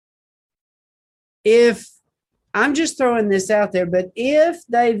 If, I'm just throwing this out there, but if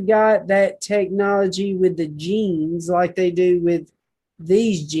they've got that technology with the genes like they do with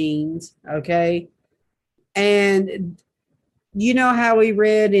these genes, okay, and you know how we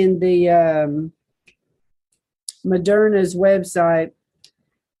read in the Moderna's website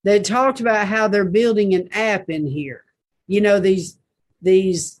that talked about how they're building an app in here. You know, these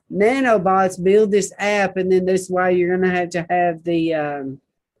nanobots build this app, and then this is why you're going to have the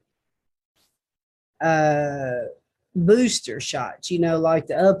booster shots, you know, like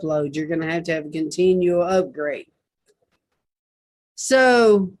the upload. You're going to have a continual upgrade.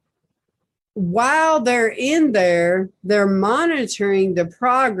 So while they're in there, they're monitoring the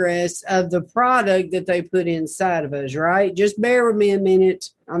progress of the product that they put inside of us, right? Just bear with me a minute.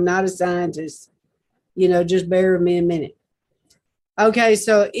 I'm not a scientist. You know, just bear with me a minute. Okay,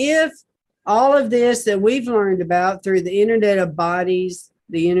 so if all of this that we've learned about through the Internet of Bodies,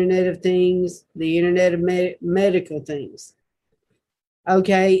 the Internet of Things, the Internet of medical things,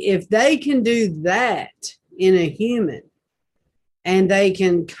 okay, if they can do that in a human, and they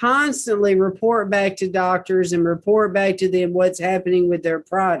can constantly report back to doctors and report back to them what's happening with their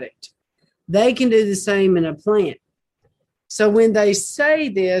product, they can do the same in a plant. So when they say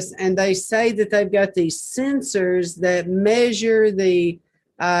this, and they say that they've got these sensors that measure the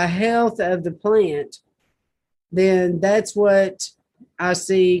health of the plant, then that's what I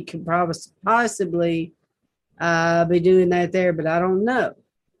see could possibly be doing that there, but I don't know.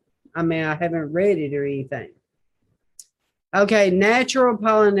 I mean, I haven't read it or anything. Okay, natural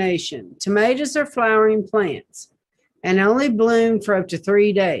pollination. Tomatoes are flowering plants and only bloom for up to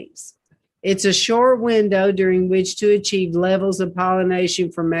 3 days. It's a short window during which to achieve levels of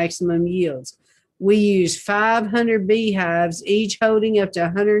pollination for maximum yields. We use 500 beehives, each holding up to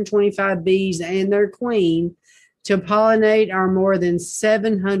 125 bees and their queen, to pollinate our more than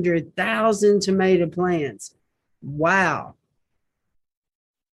 700,000 tomato plants. Wow.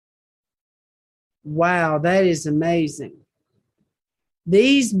 Wow, that is amazing.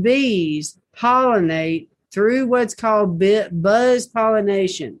 These bees pollinate through what's called buzz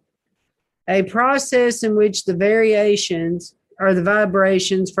pollination, a process in which the variations or the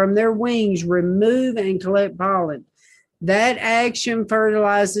vibrations from their wings remove and collect pollen. That action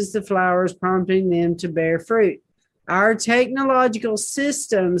fertilizes the flowers, prompting them to bear fruit. Our technological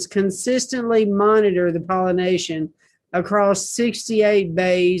systems consistently monitor the pollination across 68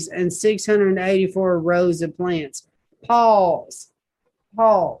 bays and 684 rows of plants. Pause.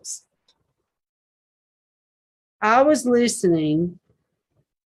 I was listening.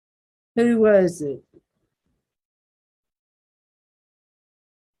 Who was it?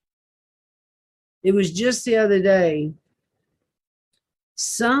 It was just the other day.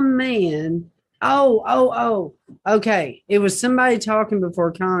 Some man. Okay. It was somebody talking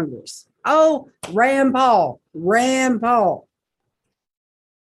before Congress. Rand Paul.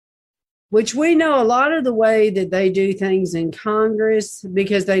 Which we know a lot of the way that they do things in Congress,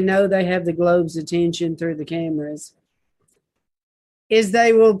 because they know they have the globe's attention through the cameras, is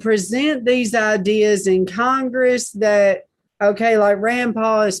they will present these ideas in Congress that, okay, like Rand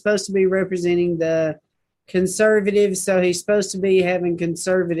Paul is supposed to be representing the conservatives, so he's supposed to be having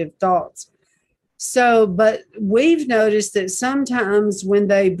conservative thoughts. So, but we've noticed that sometimes when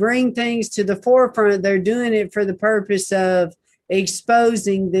they bring things to the forefront, they're doing it for the purpose of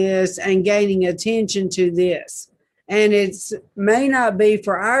exposing this and gaining attention to this. And it's may not be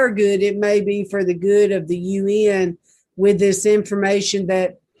for our good, it may be for the good of the UN with this information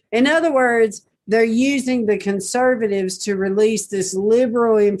that, in other words, they're using the conservatives to release this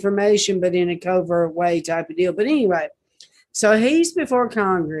liberal information, but in a covert way type of deal. But anyway, so he's before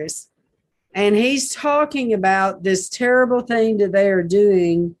Congress and he's talking about this terrible thing that they are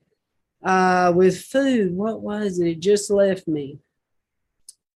doing with food. What was it? It just left me.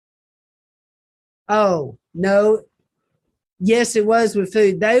 Oh, no. Yes, it was with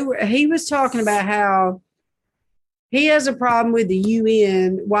food. He was talking about how he has a problem with the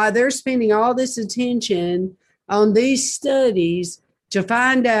UN, why they're spending all this attention on these studies to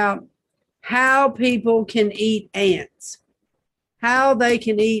find out how people can eat ants, how they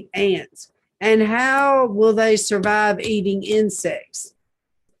can eat ants, and how will they survive eating insects.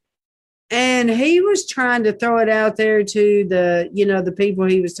 And he was trying to throw it out there to the people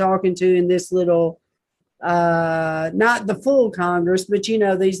he was talking to in this little, not the full Congress, but,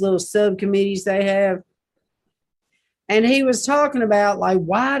 these little subcommittees they have. And he was talking about, like,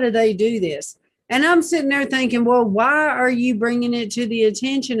 why do they do this? And I'm sitting there thinking, well, why are you bringing it to the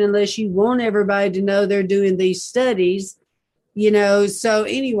attention unless you want everybody to know they're doing these studies, So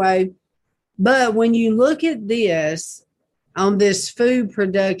anyway, but when you look at this, on this food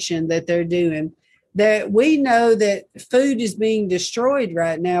production that they're doing, that we know that food is being destroyed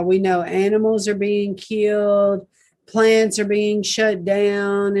right now. We know animals are being killed, plants are being shut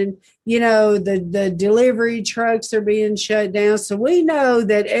down, and the delivery trucks are being shut down. So we know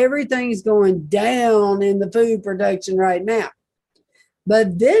that everything's going down in the food production right now.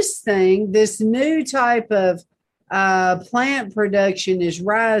 But this new type of plant production is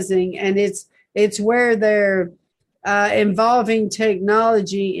rising, and it's where they're involving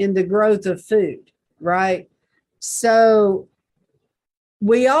technology in the growth of food, right? So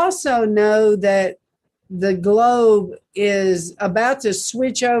we also know that the globe is about to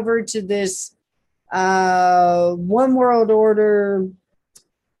switch over to this one world order.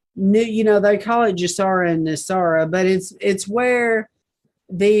 They call it Jasara and Nasara, but it's where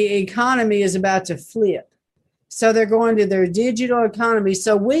the economy is about to flip. So they're going to their digital economy.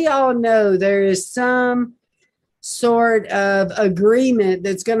 So we all know there is some sort of agreement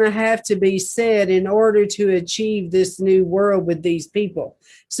that's going to have to be said in order to achieve this new world with these people.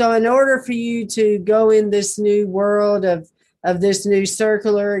 So in order for you to go in this new world of this new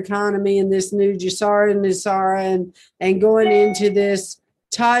circular economy and this new Jasara and Nasara and going into this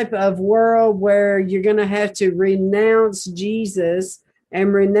type of world where you're going to have to renounce Jesus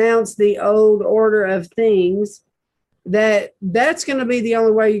and renounce the old order of things, that's going to be the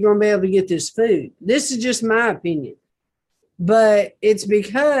only way you're going to be able to get this food. This is just my opinion. but it's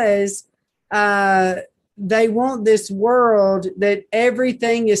because they want this world that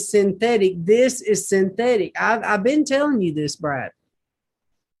everything is synthetic. This is synthetic. I've been telling you this, Brad.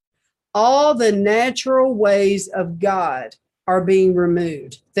 All the natural ways of God are being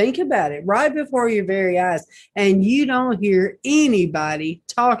removed. Think about it right before your very eyes. And you don't hear anybody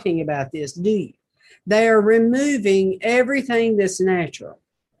talking about this, do you? They are removing everything that's natural.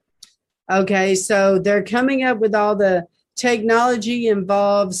 Okay, so they're coming up with all the technology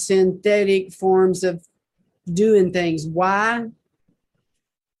involved synthetic forms of doing things. Why?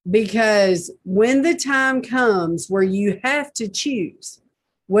 Because when the time comes where you have to choose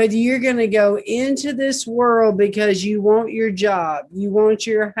whether you're going to go into this world because you want your job, you want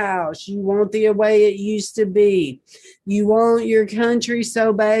your house, you want the way it used to be, you want your country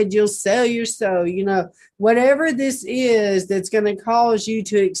so bad you'll sell your soul, you know, whatever this is that's going to cause you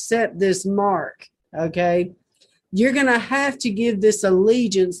to accept this mark, okay, you're going to have to give this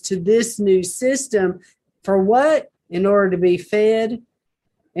allegiance to this new system. For what? In order to be fed,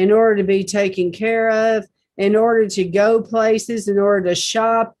 in order to be taken care of, in order to go places, in order to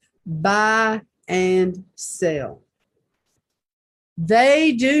shop, buy, and sell.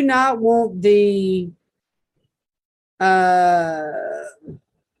 They do not want the, I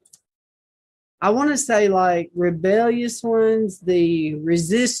want to say like rebellious ones, the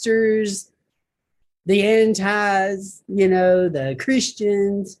resistors, the antis, you know, the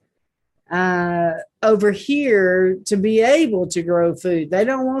Christians, over here to be able to grow food. They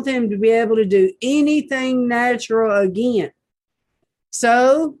don't want them to be able to do anything natural again.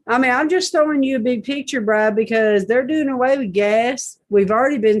 So, I mean, I'm just throwing you a big picture, Brad, because they're doing away with gas. We've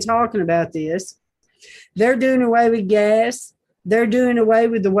already been talking about this. They're doing away with gas. They're doing away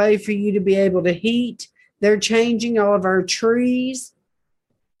with the way for you to be able to heat. They're changing all of our trees.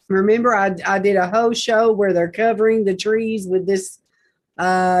 Remember, I did a whole show where they're covering the trees with this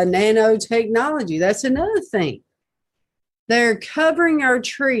nanotechnology. That's another thing. They're covering our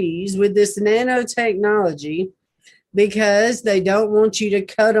trees with this nanotechnology because they don't want you to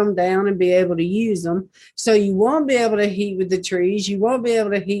cut them down and be able to use them. So you won't be able to heat with the trees. You won't be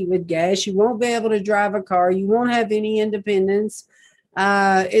able to heat with gas. You won't be able to drive a car. You won't have any independence.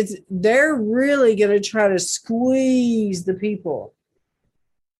 They're really going to try to squeeze the people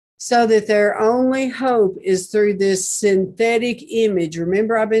so that their only hope is through this synthetic image.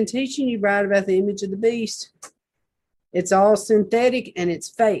 Remember, I've been teaching you, Brad, about the image of the beast. It's all synthetic and it's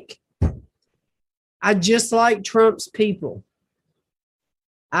fake. I just like Trump's people.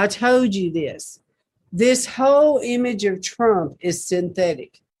 I told you this. This whole image of Trump is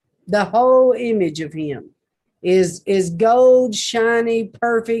synthetic. The whole image of him is gold, shiny,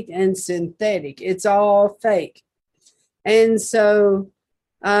 perfect, and synthetic. It's all fake. And so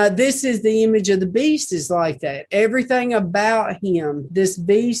this is the image of the beast is like that. Everything about him, this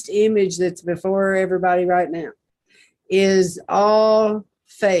beast image that's before everybody right now, is all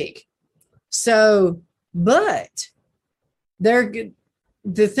fake. So, but the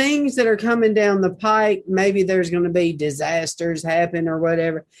things that are coming down the pike, maybe there's going to be disasters happen or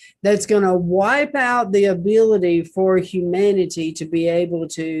whatever, that's going to wipe out the ability for humanity to be able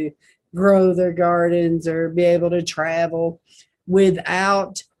to grow their gardens or be able to travel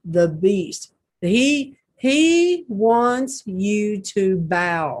without the beast. He wants you to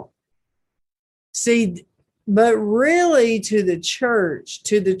bow. See, but really to the church,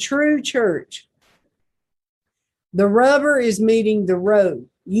 to the true church, the rubber is meeting the road.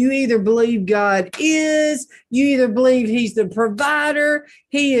 You either believe God is, you either believe he's the provider,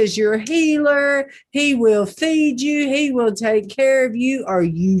 he is your healer, he will feed you, he will take care of you, or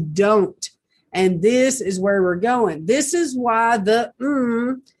you don't. And this is where we're going. This is why the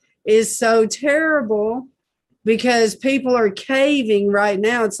is so terrible, because people are caving right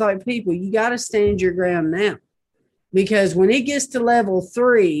now. It's like, people, you got to stand your ground now. Because when it gets to level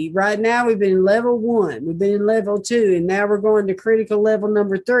 3, right now we've been in level 1, we've been in level 2, and now we're going to critical level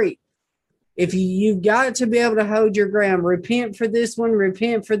number 3. If you've got to be able to hold your ground, repent for this one,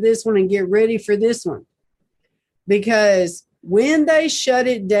 and get ready for this one. Because when they shut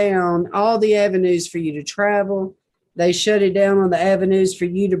it down, all the avenues for you to travel, they shut it down on the avenues for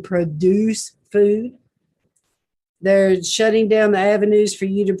you to produce food. They're shutting down the avenues for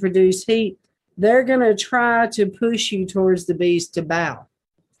you to produce heat. They're going to try to push you towards the beast to bow,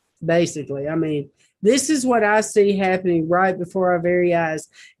 basically. I mean, this is what I see happening right before our very eyes.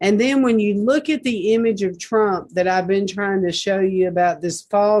 And then when you look at the image of Trump that I've been trying to show you about, this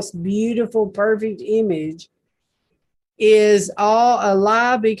false, beautiful, perfect image, is all a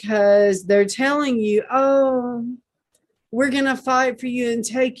lie, because they're telling you, oh, we're going to fight for you and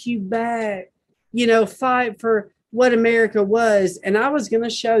take you back. You know, fight for what America was. And I was going to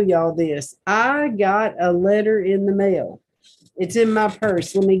show y'all this. I got a letter in the mail. It's in my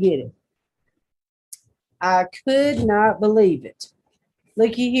purse. Let me get it. I could not believe it.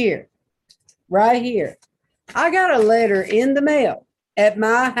 Looky here, right here. I got a letter in the mail at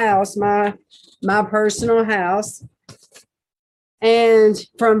my house, my personal house, and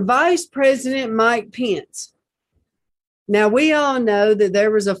from Vice President Mike Pence. Now, we all know that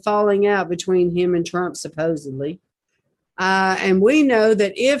there was a falling out between him and Trump, supposedly. And we know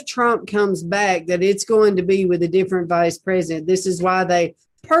that if Trump comes back, that it's going to be with a different vice president. This is why they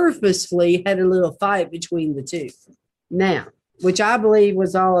purposefully had a little fight between the two. Now, which I believe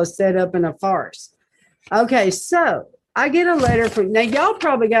was all a setup and a farce. Okay, so I get a letter from, now y'all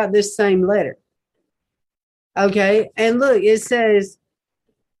probably got this same letter. Okay, and look, it says,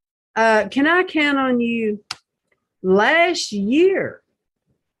 can I count on you? Last year,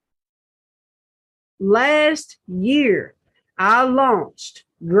 I launched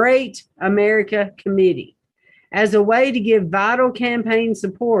Great America Committee as a way to give vital campaign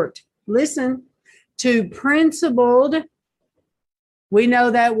support. Listen, to principled, we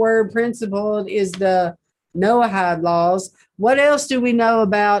know that word principled is the Noahide laws. What else do we know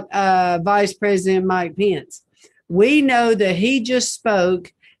about Vice President Mike Pence? We know that he just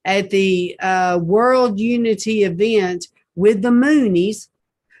spoke at the World Unity event with the Moonies,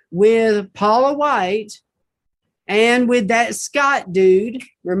 with Paula White, and with that Scott dude.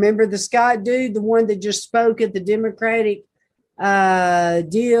 Remember the Scott dude, the one that just spoke at the Democratic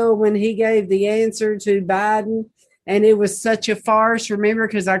deal when he gave the answer to Biden? And it was such a farce, remember,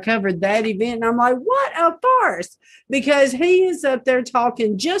 because I covered that event. And I'm like, what a farce, because he is up there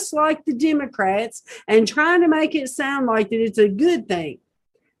talking just like the Democrats and trying to make it sound like that it's a good thing.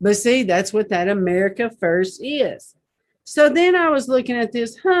 But see, that's what that America First is. So then I was looking at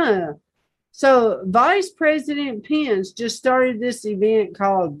this, So Vice President Pence just started this event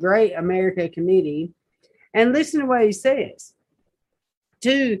called Great America Committee. And listen to what he says.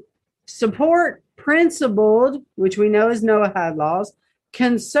 To support principled, which we know is Noahide laws,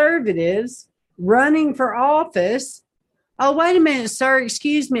 conservatives running for office. Oh, wait a minute, sir.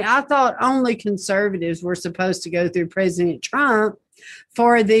 Excuse me. I thought only conservatives were supposed to go through President Trump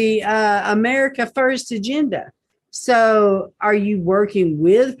for the America First agenda. So are you working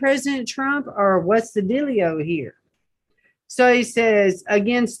with President Trump, or what's the dealio here? So he says,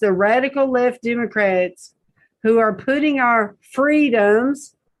 against the radical left Democrats who are putting our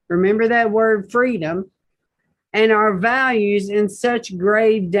freedoms, remember that word freedom, and our values in such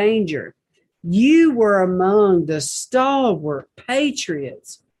grave danger. You were among the stalwart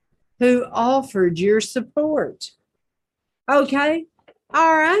patriots who offered your support. Okay,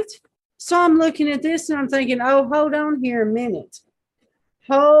 all right. So I'm looking at this and I'm thinking, oh, hold on here a minute.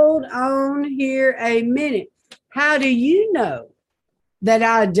 Hold on here a minute. How do you know that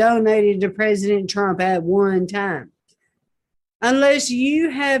I donated to President Trump at one time? Unless you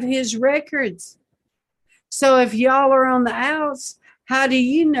have his records. So if y'all are on the outs, how do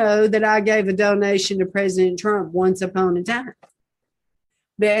you know that I gave a donation to President Trump once upon a time?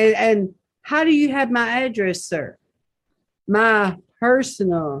 And how do you have my address, sir? My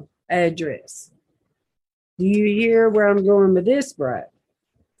personal address. Do you hear where I'm going with this, Brad?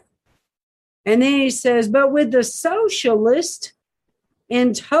 And then he says, but with the socialist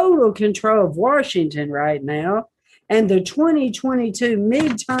in total control of Washington right now, and the 2022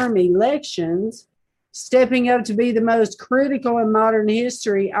 midterm elections stepping up to be the most critical in modern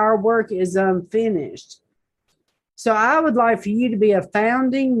history, our work is unfinished. So I would like for you to be a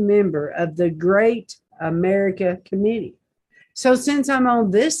founding member of the Great America Committee. So since I'm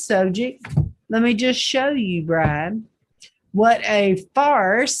on this subject, let me just show you, Brian, what a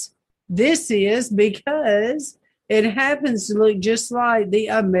farce this is, because it happens to look just like the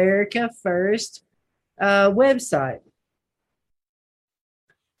America First website.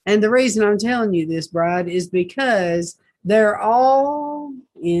 And the reason I'm telling you this, Bride, is because they're all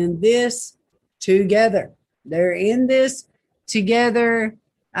in this together. They're in this together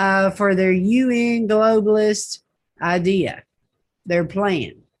for their UN globalist idea, their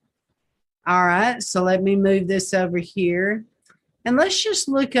plan. All right, so let me move this over here. And let's just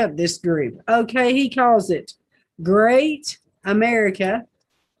look up this group. Okay, he calls it Great America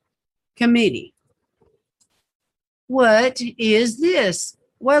Committee. What is this?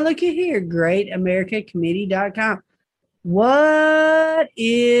 Well, look at here, greatamericacommittee.com. What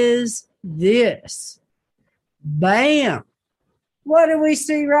is this? Bam. What do we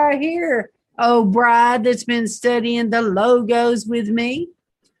see right here? Oh, Bride that's been studying the logos with me.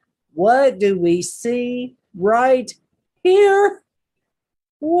 What do we see right here?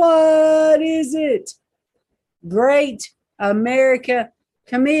 What is it? Great America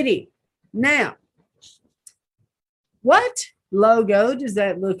Committee. Now, what logo does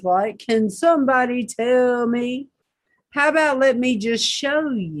that look like? Can somebody tell me? How about let me just show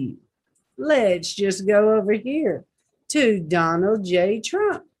you? Let's just go over here to Donald J.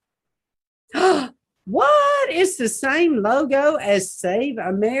 Trump. What? It's the same logo as Save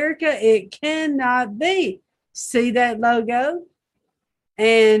America? It cannot be. See that logo?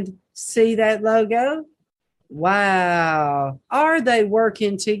 And see that logo? Wow. Are they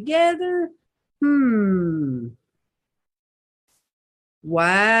working together?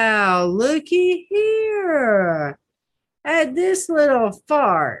 Wow. Looky here at this little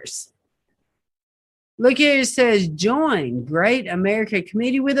farce. Look here, it says join Great America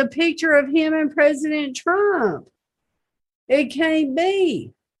Committee with a picture of him and President Trump. It can't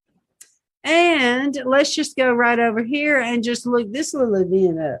be. And let's just go right over here and just look this little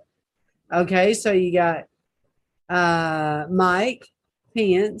event up. Okay, so you got Mike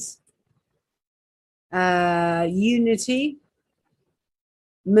Pence, Unity,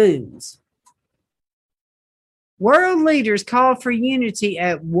 Moons. World leaders call for unity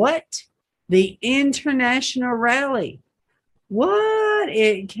at what? The international rally. What?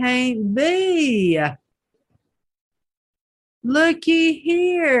 It can't be. Looky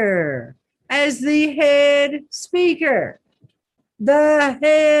here. As the head speaker. The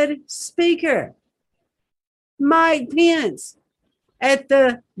head speaker. Mike Pence at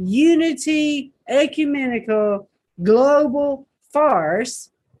the Unity Ecumenical Global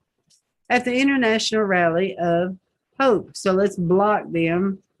Farce at the International Rally of Hope. So let's block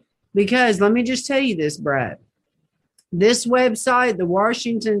them. Because let me just tell you this, Brad. This website, the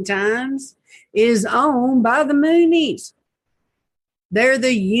Washington Times, is owned by the Moonies. They're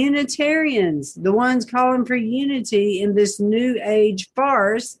the Unitarians, the ones calling for unity in this new age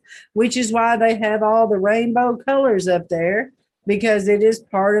farce, which is why they have all the rainbow colors up there, because it is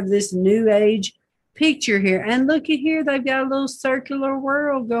part of this new age picture here. And look at here, they've got a little circular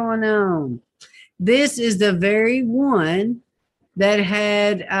world going on. This is the very one that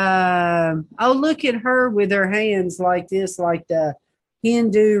had, look at her with her hands like this, like the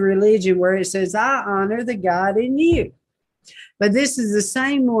Hindu religion where it says, I honor the God in you. But this is the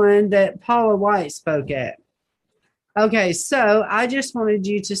same one that Paula White spoke at. Okay, so I just wanted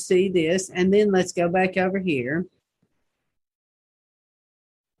you to see this, and then let's go back over here.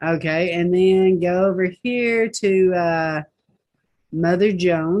 Okay, and then go over here to Mother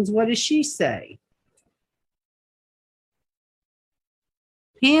Jones. What does she say?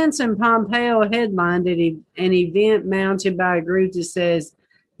 Pence and Pompeo headlined an event mounted by a group that says,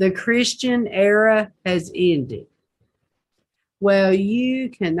 the Christian era has ended. Well, you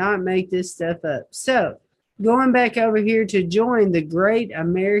cannot make this stuff up. So, going back over here to join the Great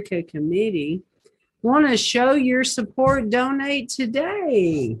America Committee, want to show your support, donate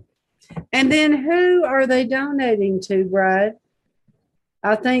today. And then who are they donating to, Brad?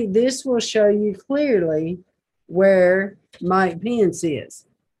 I think this will show you clearly where Mike Pence is.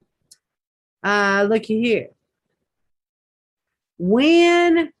 Looky here.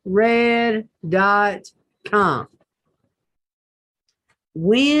 WinRed.com.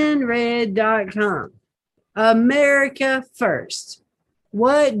 WinRed.com. America first.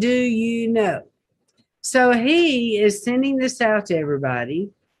 What do you know? So he is sending this out to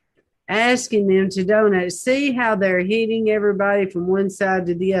everybody, asking them to donate. See how they're hitting everybody from one side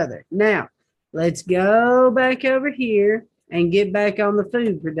to the other. Now, let's go back over here and get back on the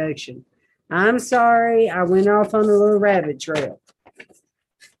food production. I'm sorry, I went off on a little rabbit trail.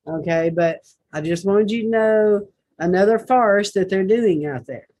 Okay, but I just wanted you to know another farce that they're doing out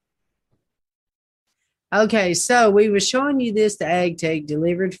there. Okay, so we were showing you this, the Ag Tech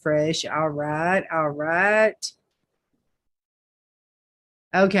delivered fresh. All right.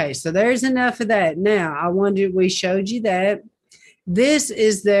 Okay, so there's enough of that. Now, we showed you that. This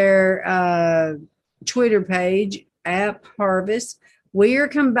is their Twitter page, AppHarvest. We are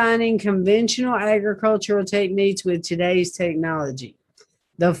combining conventional agricultural techniques with today's technology.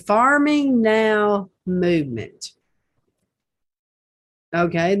 The Farming Now movement.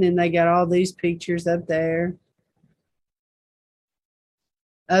 Okay, then they got all these pictures up there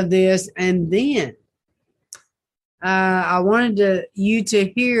of this. And then I wanted you to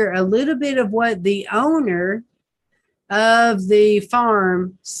hear a little bit of what the owner of the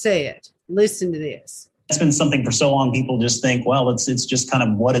farm said. Listen to this. It's been something for so long, people just think, well, it's just kind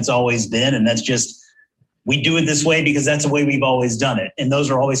of what it's always been. And that's just, we do it this way because that's the way we've always done it. And those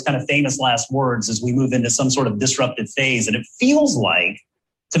are always kind of famous last words as we move into some sort of disruptive phase. And it feels like,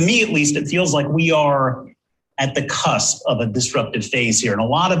 to me at least, it feels like we are at the cusp of a disruptive phase here. And a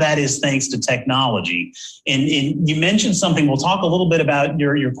lot of that is thanks to technology. And you mentioned something, we'll talk a little bit about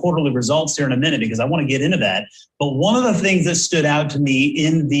your quarterly results here in a minute, because I want to get into that. But one of the things that stood out to me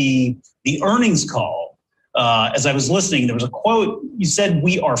in the earnings call, as I was listening, there was a quote, you said,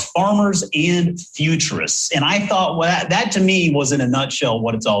 "We are farmers and futurists." And I thought, well, that to me was in a nutshell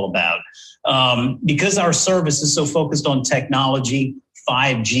what it's all about. Because our service is so focused on technology,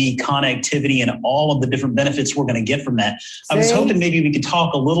 5G connectivity, and all of the different benefits we're going to get from that. I was hoping maybe we could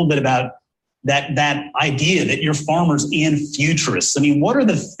talk a little bit about that idea that you're farmers and futurists. I mean, what are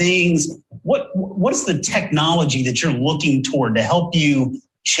the things, what's the technology that you're looking toward to help you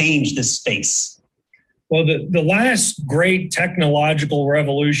change this space? Well, the last great technological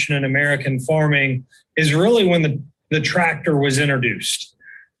revolution in American farming is really when the tractor was introduced.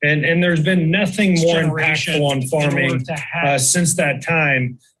 And there's been nothing more impactful on farming since that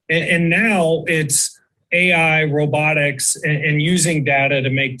time. And now it's AI, robotics, and using data to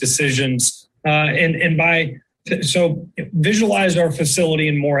make decisions. So visualize our facility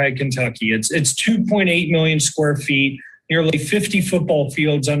in Moorhead, Kentucky. It's 2.8 million square feet, nearly 50 football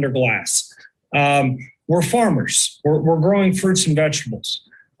fields under glass. We're farmers. We're growing fruits and vegetables.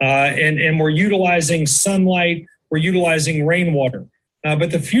 And we're utilizing sunlight. We're utilizing rainwater.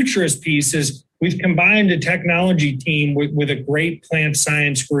 But the futurist piece is we've combined a technology team with a great plant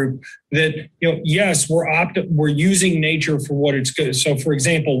science group that, yes, we're using nature for what it's good. So, for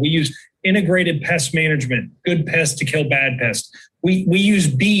example, we use integrated pest management, good pests to kill bad pests. We use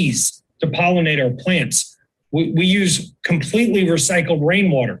bees to pollinate our plants. We use completely recycled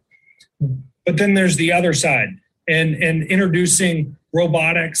rainwater. But then there's the other side, and introducing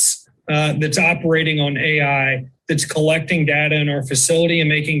robotics that's operating on AI, that's collecting data in our facility and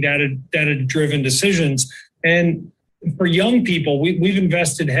making data-driven decisions. And for young people, we've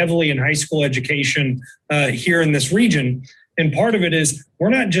invested heavily in high school education here in this region. And part of it is we're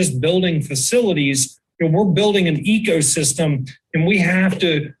not just building facilities, we're building an ecosystem, and we have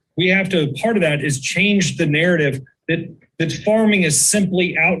to, part of that is change the narrative that farming is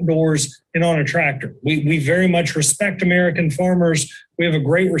simply outdoors and on a tractor. We very much respect American farmers. We have a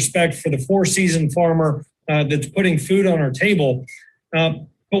great respect for the four-season farmer that's putting food on our table. But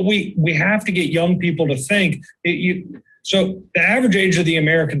we have to get young people to think. So the average age of the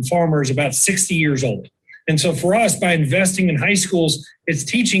American farmer is about 60 years old. And so for us, by investing in high schools, it's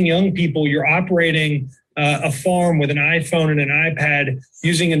teaching young people you're operating a farm with an iPhone and an iPad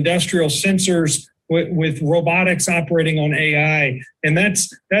using industrial sensors with robotics operating on AI. And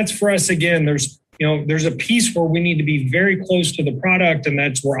that's for us, again, there's a piece where we need to be very close to the product, and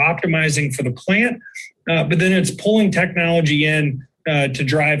that's we're optimizing for the plant. But then it's pulling technology in to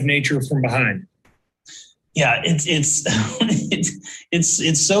drive nature from behind. Yeah, it's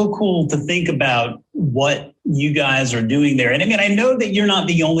so cool to think about what you guys are doing there. And I mean, I know that you're not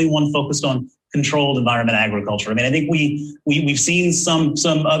the only one focused on controlled environment agriculture. I mean, I think we've seen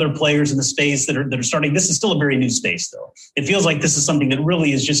some other players in the space that are starting. This is still a very new space, though. It feels like this is something that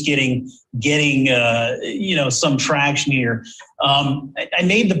really is just getting some traction here. I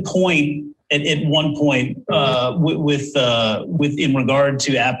made the point at one point with in regard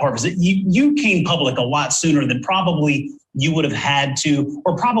to AppHarvest that you came public a lot sooner than probably you would have had to,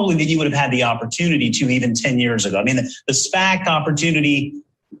 or probably that you would have had the opportunity to even 10 years ago. I mean, the SPAC opportunity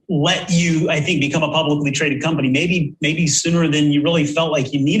let you, I think, become a publicly traded company maybe sooner than you really felt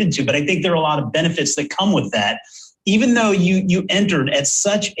like you needed to. But I think there are a lot of benefits that come with that. Even though you entered at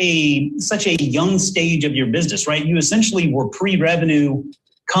such a young stage of your business, right? You essentially were pre-revenue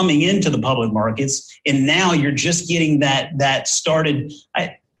coming into the public markets, and now you're just getting that started.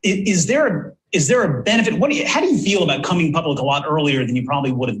 Is there a benefit? How do you feel about coming public a lot earlier than you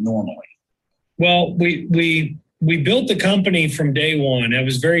probably would have normally? Well, we built the company from day one. I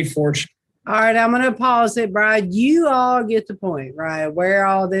was very fortunate. All right, I'm going to pause it, Brian. You all get the point, right, where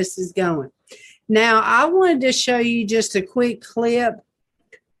all this is going. Now, I wanted to show you just a quick clip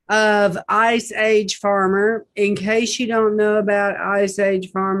of Ice Age Farmer. In case you don't know about Ice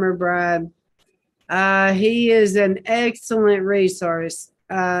Age Farmer, Brad, he is an excellent resource.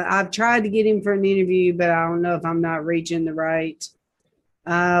 I've tried to get him for an interview, but I don't know if I'm not reaching the right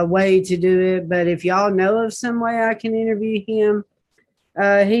way to do it. But if y'all know of some way I can interview him,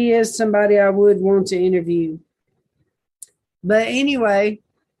 he is somebody I would want to interview. But anyway,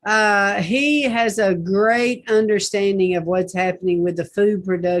 he has a great understanding of what's happening with the food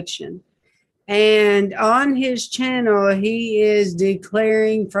production. And on his channel, he is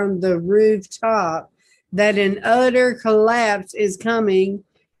declaring from the rooftop that an utter collapse is coming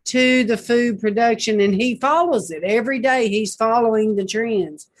to the food production. And he follows it every day. He's following the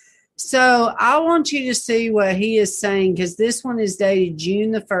trends. So I want you to see what he is saying, because this one is dated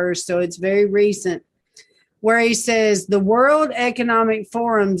June the 1st, so it's very recent, where he says the World Economic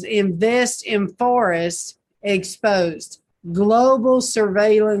Forum's Invest in Forests exposed global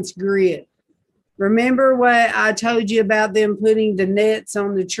surveillance grid. Remember what I told you about them putting the nets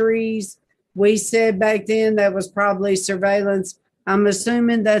on the trees? We said back then that was probably surveillance. I'm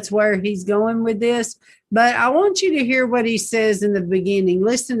assuming that's where he's going with this. But I want you to hear what he says in the beginning.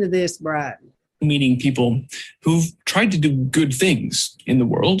 Listen to this, Brian. Meaning people who've tried to do good things in the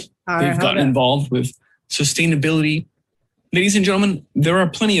world. They've gotten involved with sustainability. Ladies and gentlemen, there are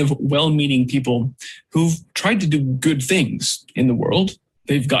plenty of well-meaning people who've tried to do good things in the world.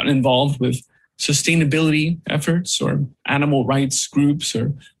 They've gotten involved with sustainability efforts or animal rights groups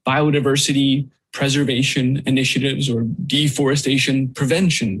or biodiversity preservation initiatives or deforestation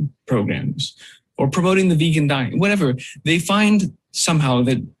prevention programs or promoting the vegan diet, whatever. They find somehow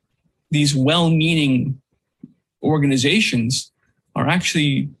that these well-meaning organizations are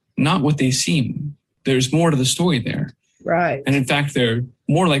actually not what they seem. There's more to the story there. Right. And in fact, they're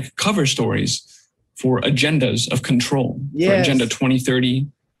more like cover stories for agendas of control. Yes. For Agenda 2030,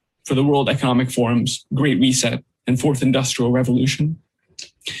 for the World Economic Forum's Great Reset and Fourth Industrial Revolution.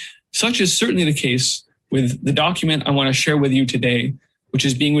 Such is certainly the case with the document I want to share with you today, which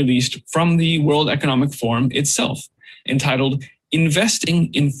is being released from the World Economic Forum itself, entitled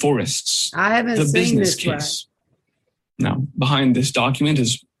Investing in Forests. I haven't the seen business this case. Now, behind this document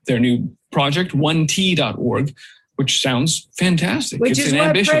is their new project, 1T.org, which sounds fantastic. Which it's is an what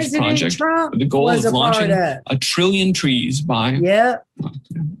ambitious President project Trump with the goal was of a part launching of. 1 trillion trees by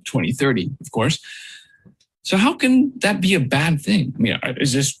 2030, of course. So how can that be a bad thing? I mean,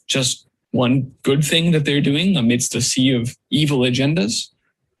 is this just one good thing that they're doing amidst a sea of evil agendas?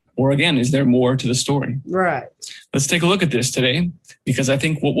 Or again, is there more to the story? Right. Let's take a look at this today, because I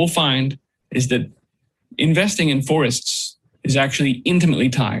think what we'll find is that investing in forests is actually intimately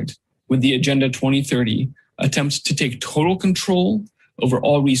tied with the Agenda 2030 attempts to take total control over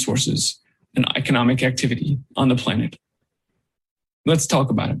all resources and economic activity on the planet. Let's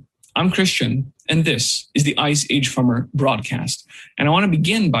talk about it. I'm Christian, and this is the Ice Age Farmer broadcast. And I want to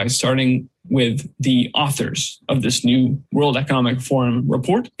begin by starting with the authors of this new World Economic Forum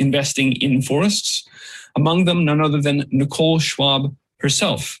report, Investing in Forests. Among them, none other than Nicole Schwab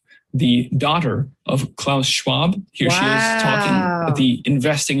herself, the daughter of Klaus Schwab. Here she is talking at the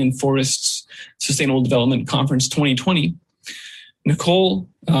Investing in Forests Sustainable Development Conference 2020. Nicole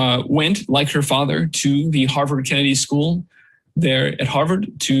went, like her father, to the Harvard Kennedy School there at Harvard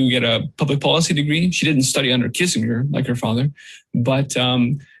to get a public policy degree. She didn't study under Kissinger like her father, but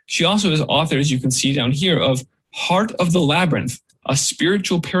she also is author, as you can see down here, of Heart of the Labyrinth, a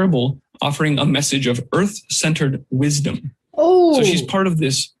spiritual parable offering a message of earth-centered wisdom. Oh, so she's part of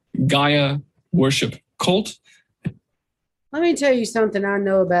this Gaia worship cult. Let me tell you something I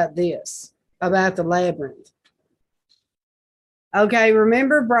know about this, about the labyrinth. Okay,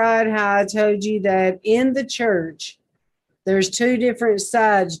 remember, Bride, how I told you that in the church, there's two different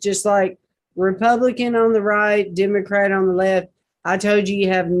sides, just like Republican on the right, Democrat on the left. I told you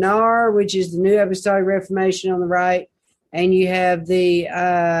have NAR, which is the New Apostolic Reformation on the right, and you have the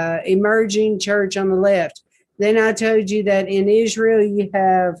emerging church on the left. Then I told you that in Israel you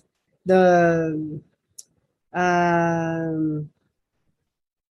have the,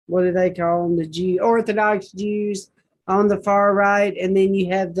 what do they call them? The Orthodox Jews on the far right, and then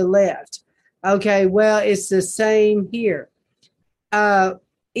you have the left. Okay, well, it's the same here.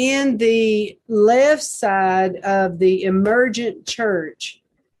 In the left side of the emergent church,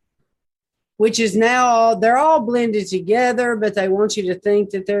 which is now they're all blended together, but they want you to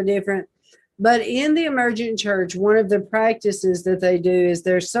think that they're different. But in the emergent church, one of the practices that they do is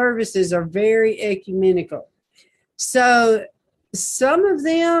their services are very ecumenical. So some of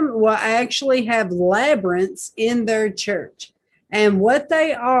them will actually have labyrinths in their church. And what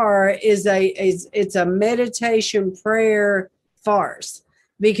they are is it's a meditation prayer farce,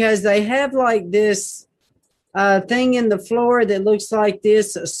 because they have like this thing in the floor that looks like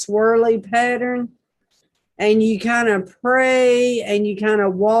this, a swirly pattern. And you kind of pray and you kind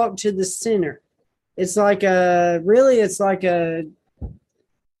of walk to the center. It's like a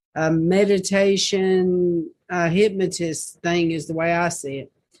meditation, hypnotist thing is the way I see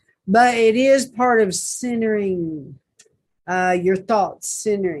it. But it is part of centering your thoughts,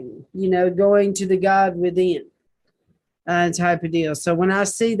 centering, going to the God within type of deal. So when I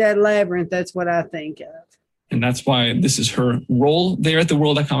see that labyrinth, that's what I think of. And that's why this is her role there at the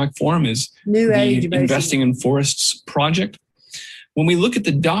World Economic Forum, is New Age, the Investing in Forests project. When we look at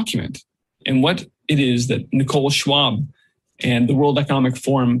the document and what it is that Nicole Schwab and the World Economic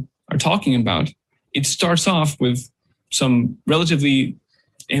Forum are talking about, it starts off with some relatively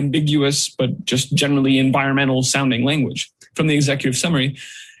ambiguous but just generally environmental sounding language from the executive summary.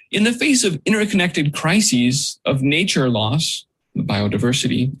 In the face of interconnected crises of nature loss, the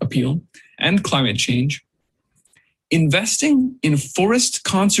biodiversity appeal, and climate change, investing in forest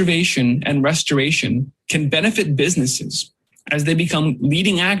conservation and restoration can benefit businesses as they become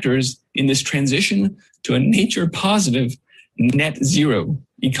leading actors in this transition to a nature-positive net zero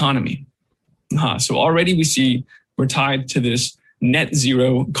economy. So already we see we're tied to this net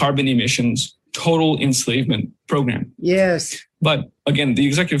zero carbon emissions total enslavement program. Yes. But again, the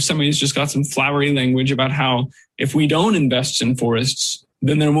executive summary has just got some flowery language about how if we don't invest in forests,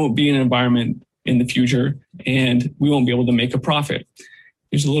 then there won't be an environment in the future and we won't be able to make a profit.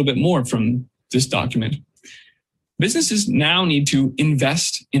 Here's a little bit more from this document. Businesses now need to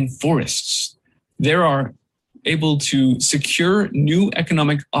invest in forests. They are able to secure new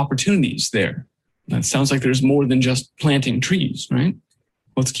economic opportunities there. That sounds like there's more than just planting trees, right?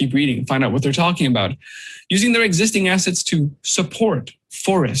 Let's keep reading and find out what they're talking about. Using their existing assets to support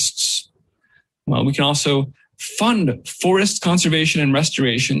forests. Well, we can also fund forest conservation and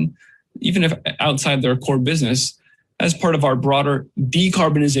restoration, even if outside their core business, as part of our broader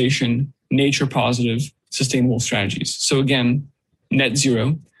decarbonization, nature-positive, sustainable strategies. So again, net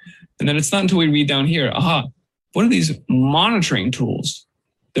zero. And then it's not until we read down here, what are these monitoring tools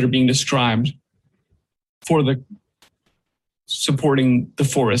that are being described for the supporting the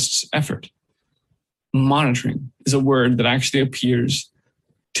forest's effort? Monitoring is a word that actually appears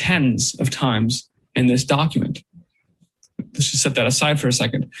tens of times in this document. Let's just set that aside for a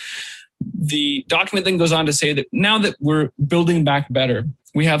second. The document then goes on to say that now that we're building back better,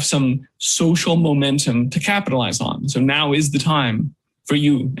 we have some social momentum to capitalize on. So now is the time for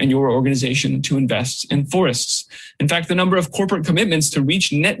you and your organization to invest in forests. In fact, the number of corporate commitments to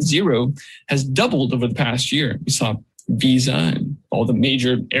reach net zero has doubled over the past year. We saw Visa and all the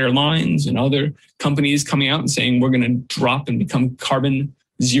major airlines and other companies coming out and saying we're going to drop and become carbon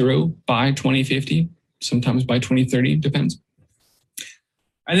zero by 2050, sometimes by 2030, depends.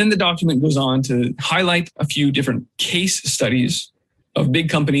 And then the document goes on to highlight a few different case studies of big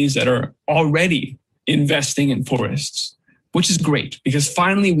companies that are already investing in forests, which is great because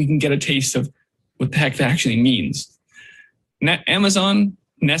finally we can get a taste of what the heck that actually means. Amazon,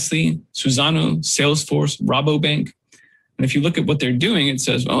 Nestle, Suzano, Salesforce, Robobank. And if you look at what they're doing, it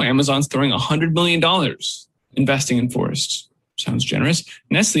says, Amazon's throwing $100 million investing in forests. Sounds generous.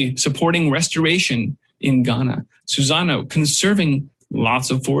 Nestle supporting restoration in Ghana. Suzano conserving lots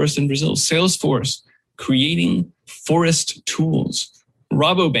of forests in Brazil. Salesforce creating forest tools.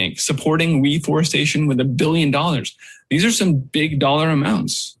 Robobank supporting reforestation with $1 billion. These are some big dollar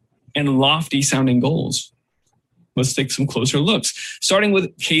amounts and lofty sounding goals. Let's take some closer looks. Starting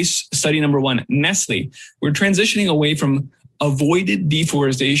with case study number 1, Nestle. We're transitioning away from avoided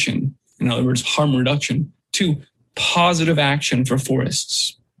deforestation, in other words, harm reduction, to positive action for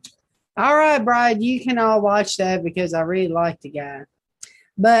forests. All right, Brad, you can all watch that because I really like the guy.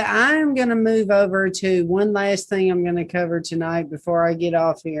 But I'm going to move over to one last thing I'm going to cover tonight before I get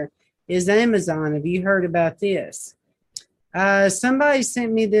off here is Amazon. Have you heard about this? Somebody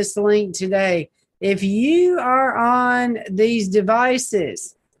sent me this link today. If you are on these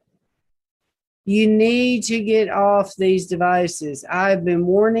devices, you need to get off these devices. I've been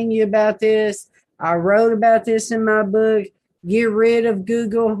warning you about this. I wrote about this in my book. Get rid of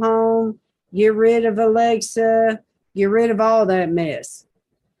Google Home. Get rid of Alexa. Get rid of all that mess.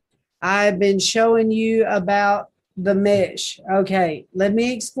 I've been showing you about the mesh. Okay, let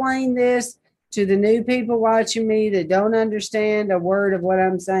me explain this to the new people watching me that don't understand a word of what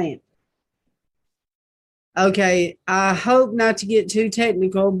I'm saying. Okay, I hope not to get too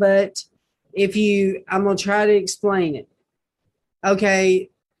technical, but I'm going to try to explain it. Okay,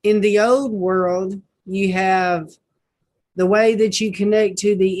 in the old world, you have the way that you connect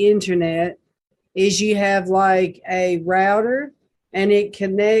to the internet is you have like a router and it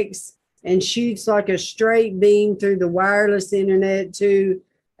connects and shoots like a straight beam through the wireless internet to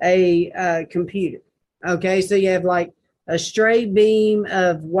a computer. Okay, so you have like a straight beam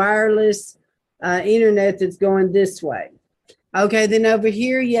of wireless internet that's going this way. Okay, then over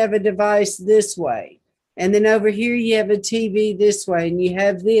here you have a device this way. And then over here you have a TV this way and you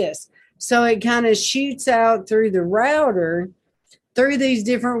have this. So it kind of shoots out through the router through these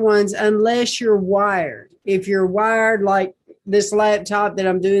different ones unless you're wired. If you're wired like this laptop that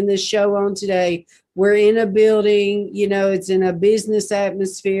I'm doing this show on today, we're in a building, it's in a business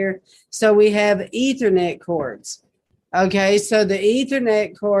atmosphere. So we have Ethernet cords. Okay, so the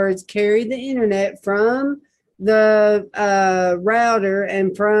Ethernet cords carry the internet from the router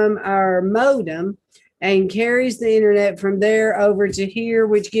and from our modem and carries the internet from there over to here,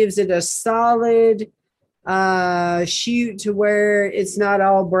 which gives it a solid shoot to where it's not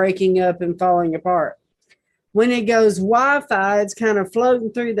all breaking up and falling apart. When it goes Wi-Fi, it's kind of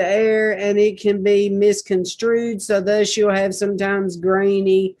floating through the air and it can be misconstrued. So thus you'll have sometimes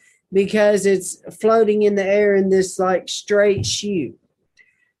grainy because it's floating in the air in this like straight shoot.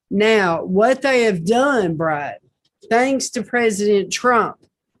 Now, what they have done, Brian, thanks to President Trump,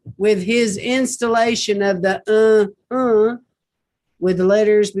 with his installation of the with the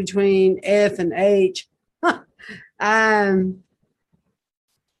letters between F and H,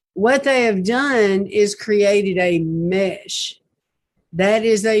 what they have done is created a mesh. That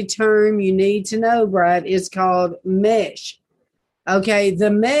is a term you need to know, Brian. It's called mesh. Okay,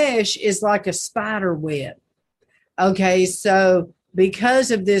 the mesh is like a spider web. Okay, so because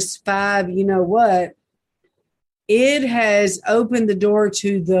of this 5, you know what? It has opened the door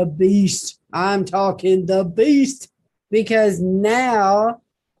to the beast. I'm talking the beast, because now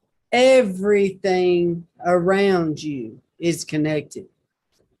everything around you is connected.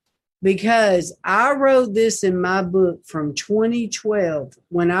 Because I wrote this in my book from 2012,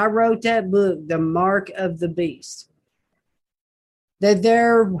 when I wrote that book, The Mark of the Beast, that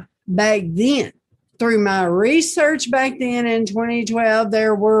there back then, through my research back then in 2012,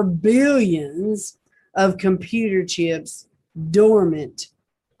 there were billions of computer chips dormant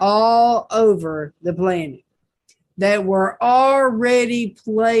all over the planet that were already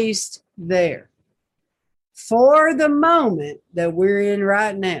placed there for the moment that we're in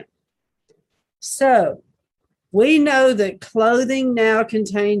right now. So we know that clothing now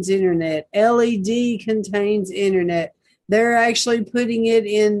contains internet. LED contains internet. They're actually putting it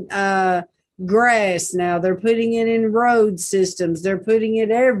in grass now. They're putting it in road systems. They're putting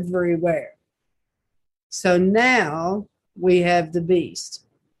it everywhere. So now we have the beast.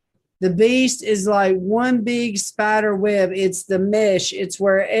 The beast is like one big spider web. It's the mesh. It's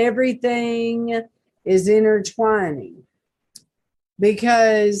where everything is intertwining,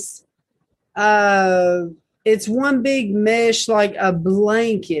 because it's one big mesh, like a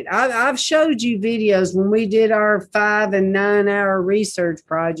blanket. I've showed you videos when we did our 5 and 9 hour research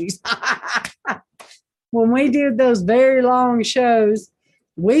projects. When we did those very long shows,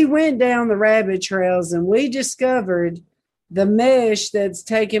 we went down the rabbit trails and we discovered the mesh that's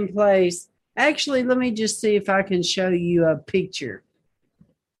taking place. Actually, let me just see if I can show you a picture.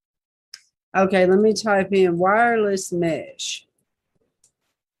 Okay, let me type in wireless mesh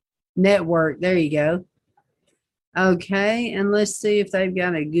network. There you go. Okay, and let's see if they've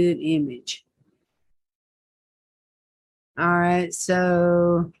got a good image. All right,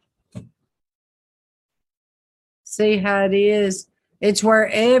 so see how it is? It's where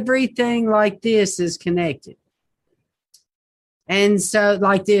everything like this is connected. And so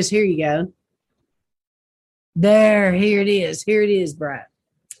like this, here you go. There, here it is. Here it is, Brad.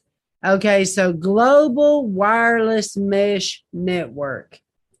 Okay, so global wireless mesh network.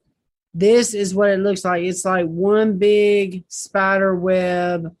 This is what it looks like. It's like one big spider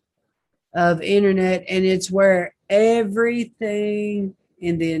web of internet, and it's where everything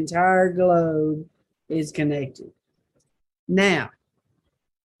in the entire globe is connected. Now,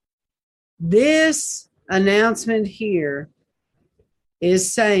 this announcement here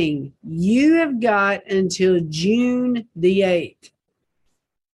is saying you have got until June the 8th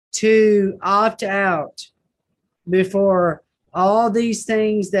to opt out before all these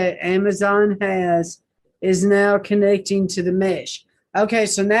things that Amazon has is now connecting to the mesh. Okay,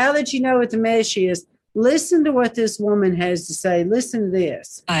 so now that you know what the mesh is, listen to what this woman has to say. Listen to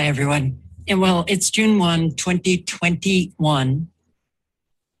this. Hi, everyone. And well, it's June 1, 2021.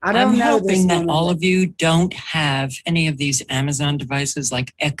 I'm hoping that all of you don't have any of these Amazon devices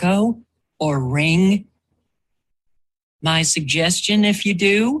like Echo or Ring. My suggestion, if you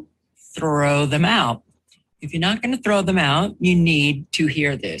do, throw them out. If you're not going to throw them out, you need to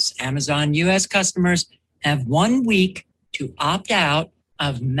hear this. Amazon US customers have 1 week to opt out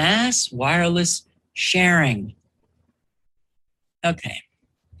of mass wireless sharing. Okay.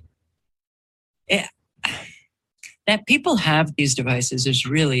 Yeah. That people have these devices is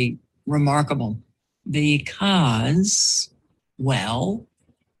really remarkable because, well,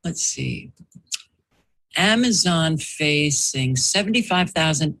 let's see. Amazon facing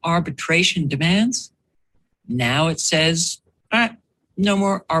 75,000 arbitration demands. Now it says, no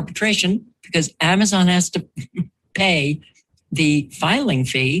more arbitration because Amazon has to pay the filing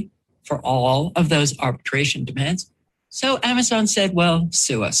fee for all of those arbitration demands. So Amazon said, well,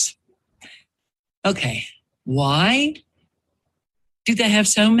 sue us. Okay, why do they have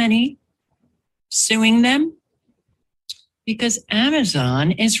so many suing them? Because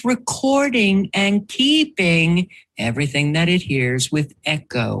Amazon is recording and keeping everything that it hears with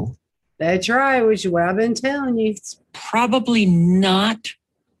echo. That's right, which is what I've been telling you. It's probably not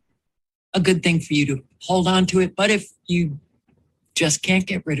a good thing for you to hold on to it, but if you just can't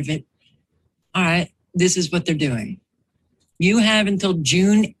get rid of it, all right, this is what they're doing. You have until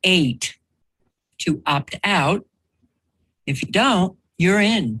June 8 to opt out. If you don't, you're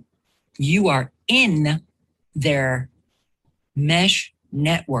in. You are in their mesh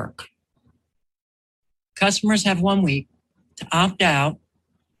network. Customers have 1 week to opt out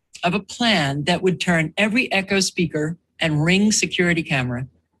of a plan that would turn every Echo speaker and Ring security camera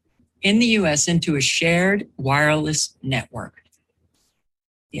in the US into a shared wireless network.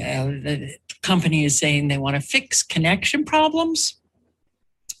 Yeah, the company is saying they want to fix connection problems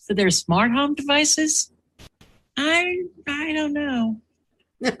for their smart home devices. I don't know.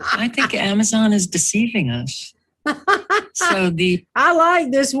 I think Amazon is deceiving us. I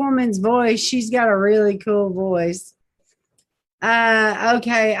like this woman's voice. She's got a really cool voice.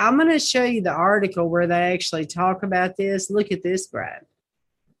 Okay, I'm going to show you the article where they actually talk about this. Look at this, Brad.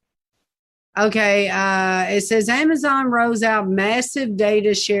 Okay, it says Amazon rolls out massive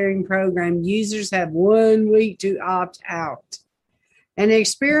data sharing program. Users have 1 week to opt out. An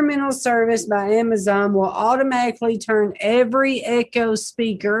experimental service by Amazon will automatically turn every Echo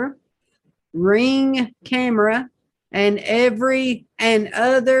speaker, Ring camera, and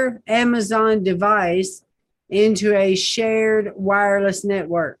other Amazon device into a shared wireless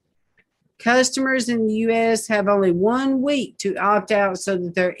network. Customers in the U.S. have only 1 week to opt out so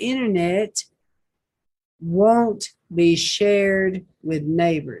that their internet won't be shared with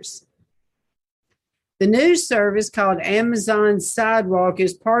neighbors. The new service called Amazon Sidewalk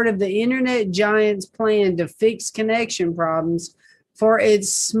is part of the internet giant's plan to fix connection problems for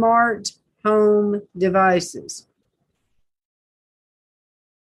its smart home devices.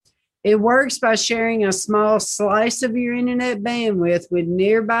 It works by sharing a small slice of your internet bandwidth with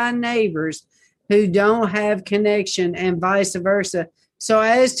nearby neighbors who don't have connection and vice versa, so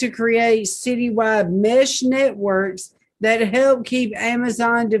as to create citywide mesh networks that help keep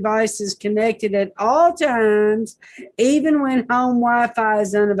Amazon devices connected at all times, even when home Wi-Fi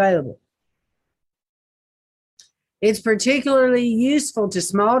is unavailable. It's particularly useful to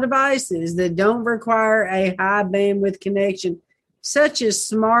small devices that don't require a high bandwidth connection, such as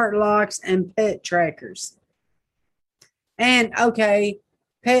smart locks and pet trackers. And, okay,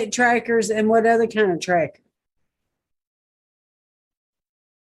 pet trackers and what other kind of tracker?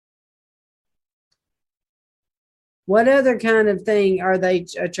 What other kind of thing are they?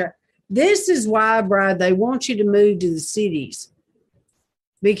 This is why, Brad, they want you to move to the cities,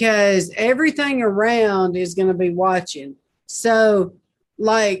 because everything around is going to be watching. So,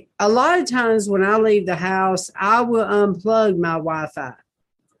 like a lot of times when I leave the house, I will unplug my Wi-Fi.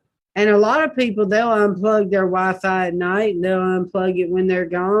 And a lot of people, they'll unplug their Wi-Fi at night and they'll unplug it when they're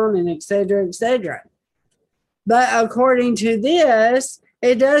gone, and et cetera, et cetera. But according to this,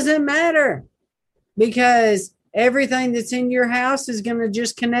 it doesn't matter, because everything that's in your house is going to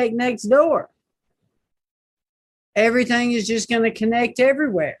just connect next door. Everything is just going to connect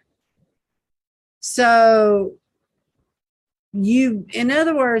everywhere. So in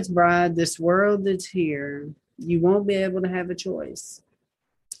other words, Bride, this world that's here, you won't be able to have a choice.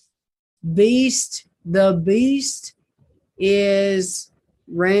 The beast is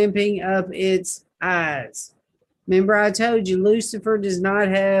ramping up its eyes. Remember, I told you Lucifer does not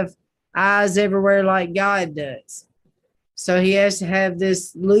have eyes everywhere like God does. So he has to have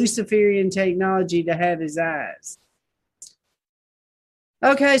this Luciferian technology to have his eyes.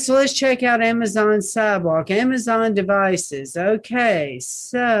 Okay, so let's check out Amazon Sidewalk. Amazon devices. Okay,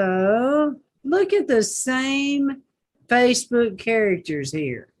 so look at the same Facebook characters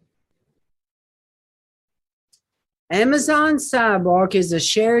here. Amazon Sidewalk is a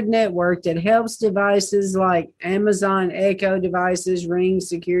shared network that helps devices like Amazon Echo devices, Ring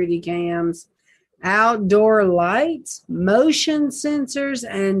security cams, outdoor lights, motion sensors,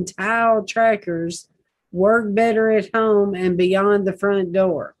 and tile trackers work better at home and beyond the front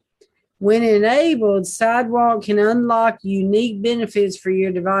door. When enabled, Sidewalk can unlock unique benefits for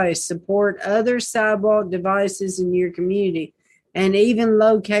your device, support other Sidewalk devices in your community, and even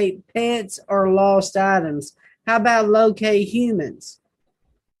locate pets or lost items. How about locate humans?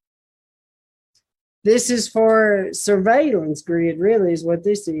 This is for surveillance grid, really, is what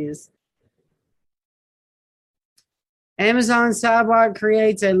this is. Amazon Sidewalk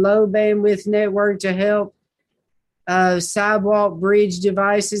creates a low bandwidth network to help Sidewalk bridge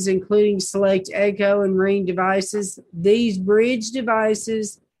devices, including select Echo and Ring devices. These bridge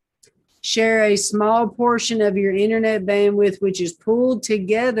devices share a small portion of your internet bandwidth, which is pooled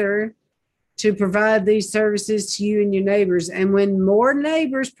together to provide these services to you and your neighbors. And when more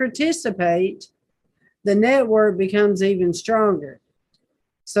neighbors participate, the network becomes even stronger.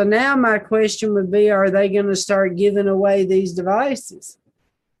 So now my question would be, are they going to start giving away these devices?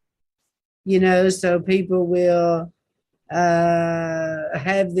 You know, so people will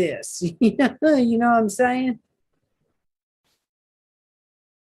have this. You know what I'm saying?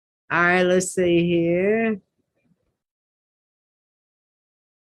 All right, let's see here.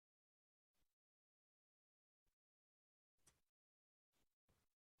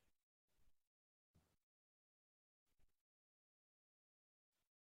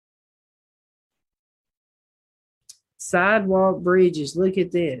 Sidewalk bridges. Look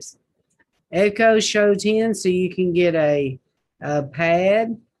at this. Echo Show 10, so you can get a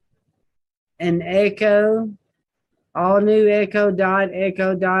pad, an Echo, all new Echo Dot,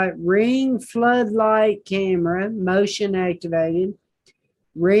 Ring floodlight camera, motion activated,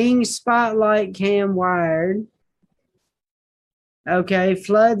 Ring spotlight cam wired. Okay,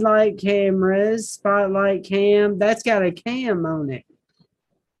 floodlight cameras, spotlight cam, that's got a cam on it.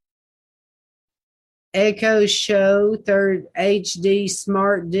 Echo Show 3rd HD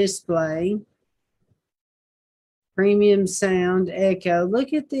smart display. Premium sound Echo.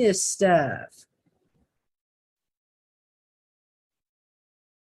 Look at this stuff.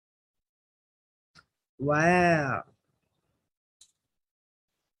 Wow.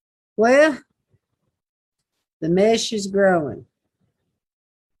 Well, the mesh is growing.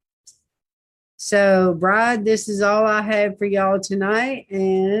 So, Bride, this is all I have for y'all tonight,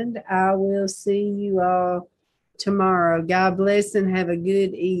 and I will see you all tomorrow. God bless and have a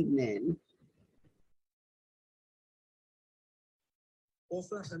good evening.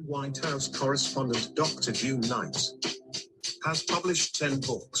 Author and White House correspondent Dr. June Knight has published 10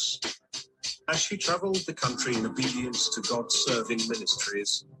 books. As she traveled the country in obedience to God-serving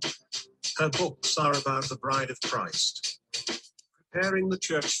ministries, her books are about the bride of Christ, preparing the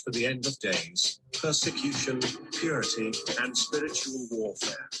church for the end of days, persecution, purity, and spiritual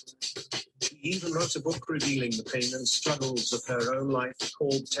warfare. She even wrote a book revealing the pain and struggles of her own life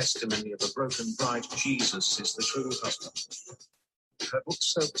called Testimony of a Broken Bride. Jesus is the true husband. Her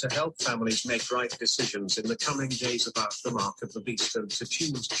books hope to help families make right decisions in the coming days about the mark of the beast and to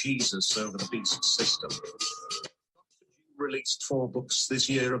choose Jesus over the beast system. Released 4 books this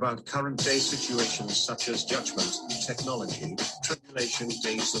year about current day situations such as judgment, technology, tribulation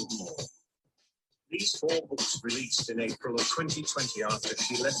days, and more. These 4 books released in April of 2020 after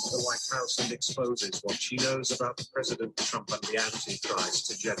she left the White House and exposes what she knows about President Trump and the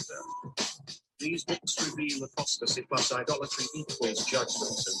Antichrist agenda. These books reveal apostasy plus idolatry equals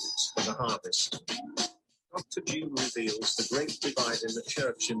judgment and it's for the harvest. Dr. June reveals the great divide in the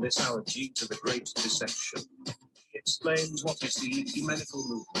church in this hour due to the great deception. Explains what is the ecumenical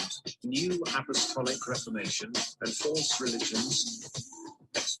movement, new apostolic reformation, and false religions,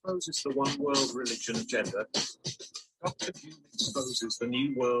 exposes the one world religion agenda. Dr. June exposes the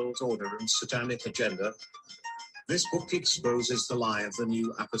new world order and satanic agenda. This book exposes the lie of the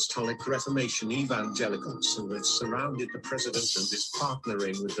new apostolic reformation evangelicals who have surrounded the president and is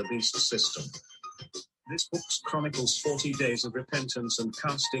partnering with the beast system. This book chronicles 40 days of repentance and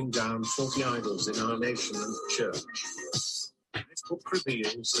casting down 40 idols in our nation and church. This book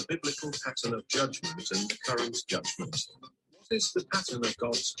reveals the biblical pattern of judgment and the current judgment. What is the pattern of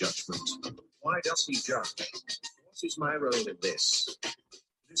God's judgment? Why does he judge? What is my role in this?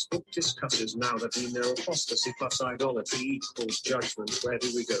 This book discusses now that we know apostasy plus idolatry equals judgment. Where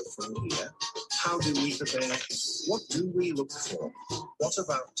do we go from here? How do we prepare? What do we look for? What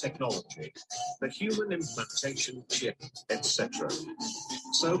about technology? The human implantation chip, etc.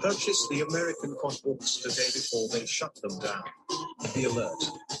 So purchase the American Quad books today before they shut them down. Be alert.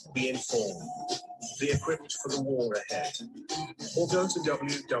 Be informed. Be equipped for the war ahead. Or go to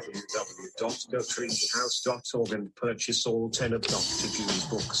www.gotreehouse.org and purchase all 10 of Dr. June's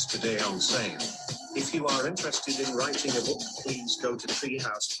books today on sale. If you are interested in writing a book, please go to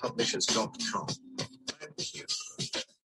treehousepublishers.com.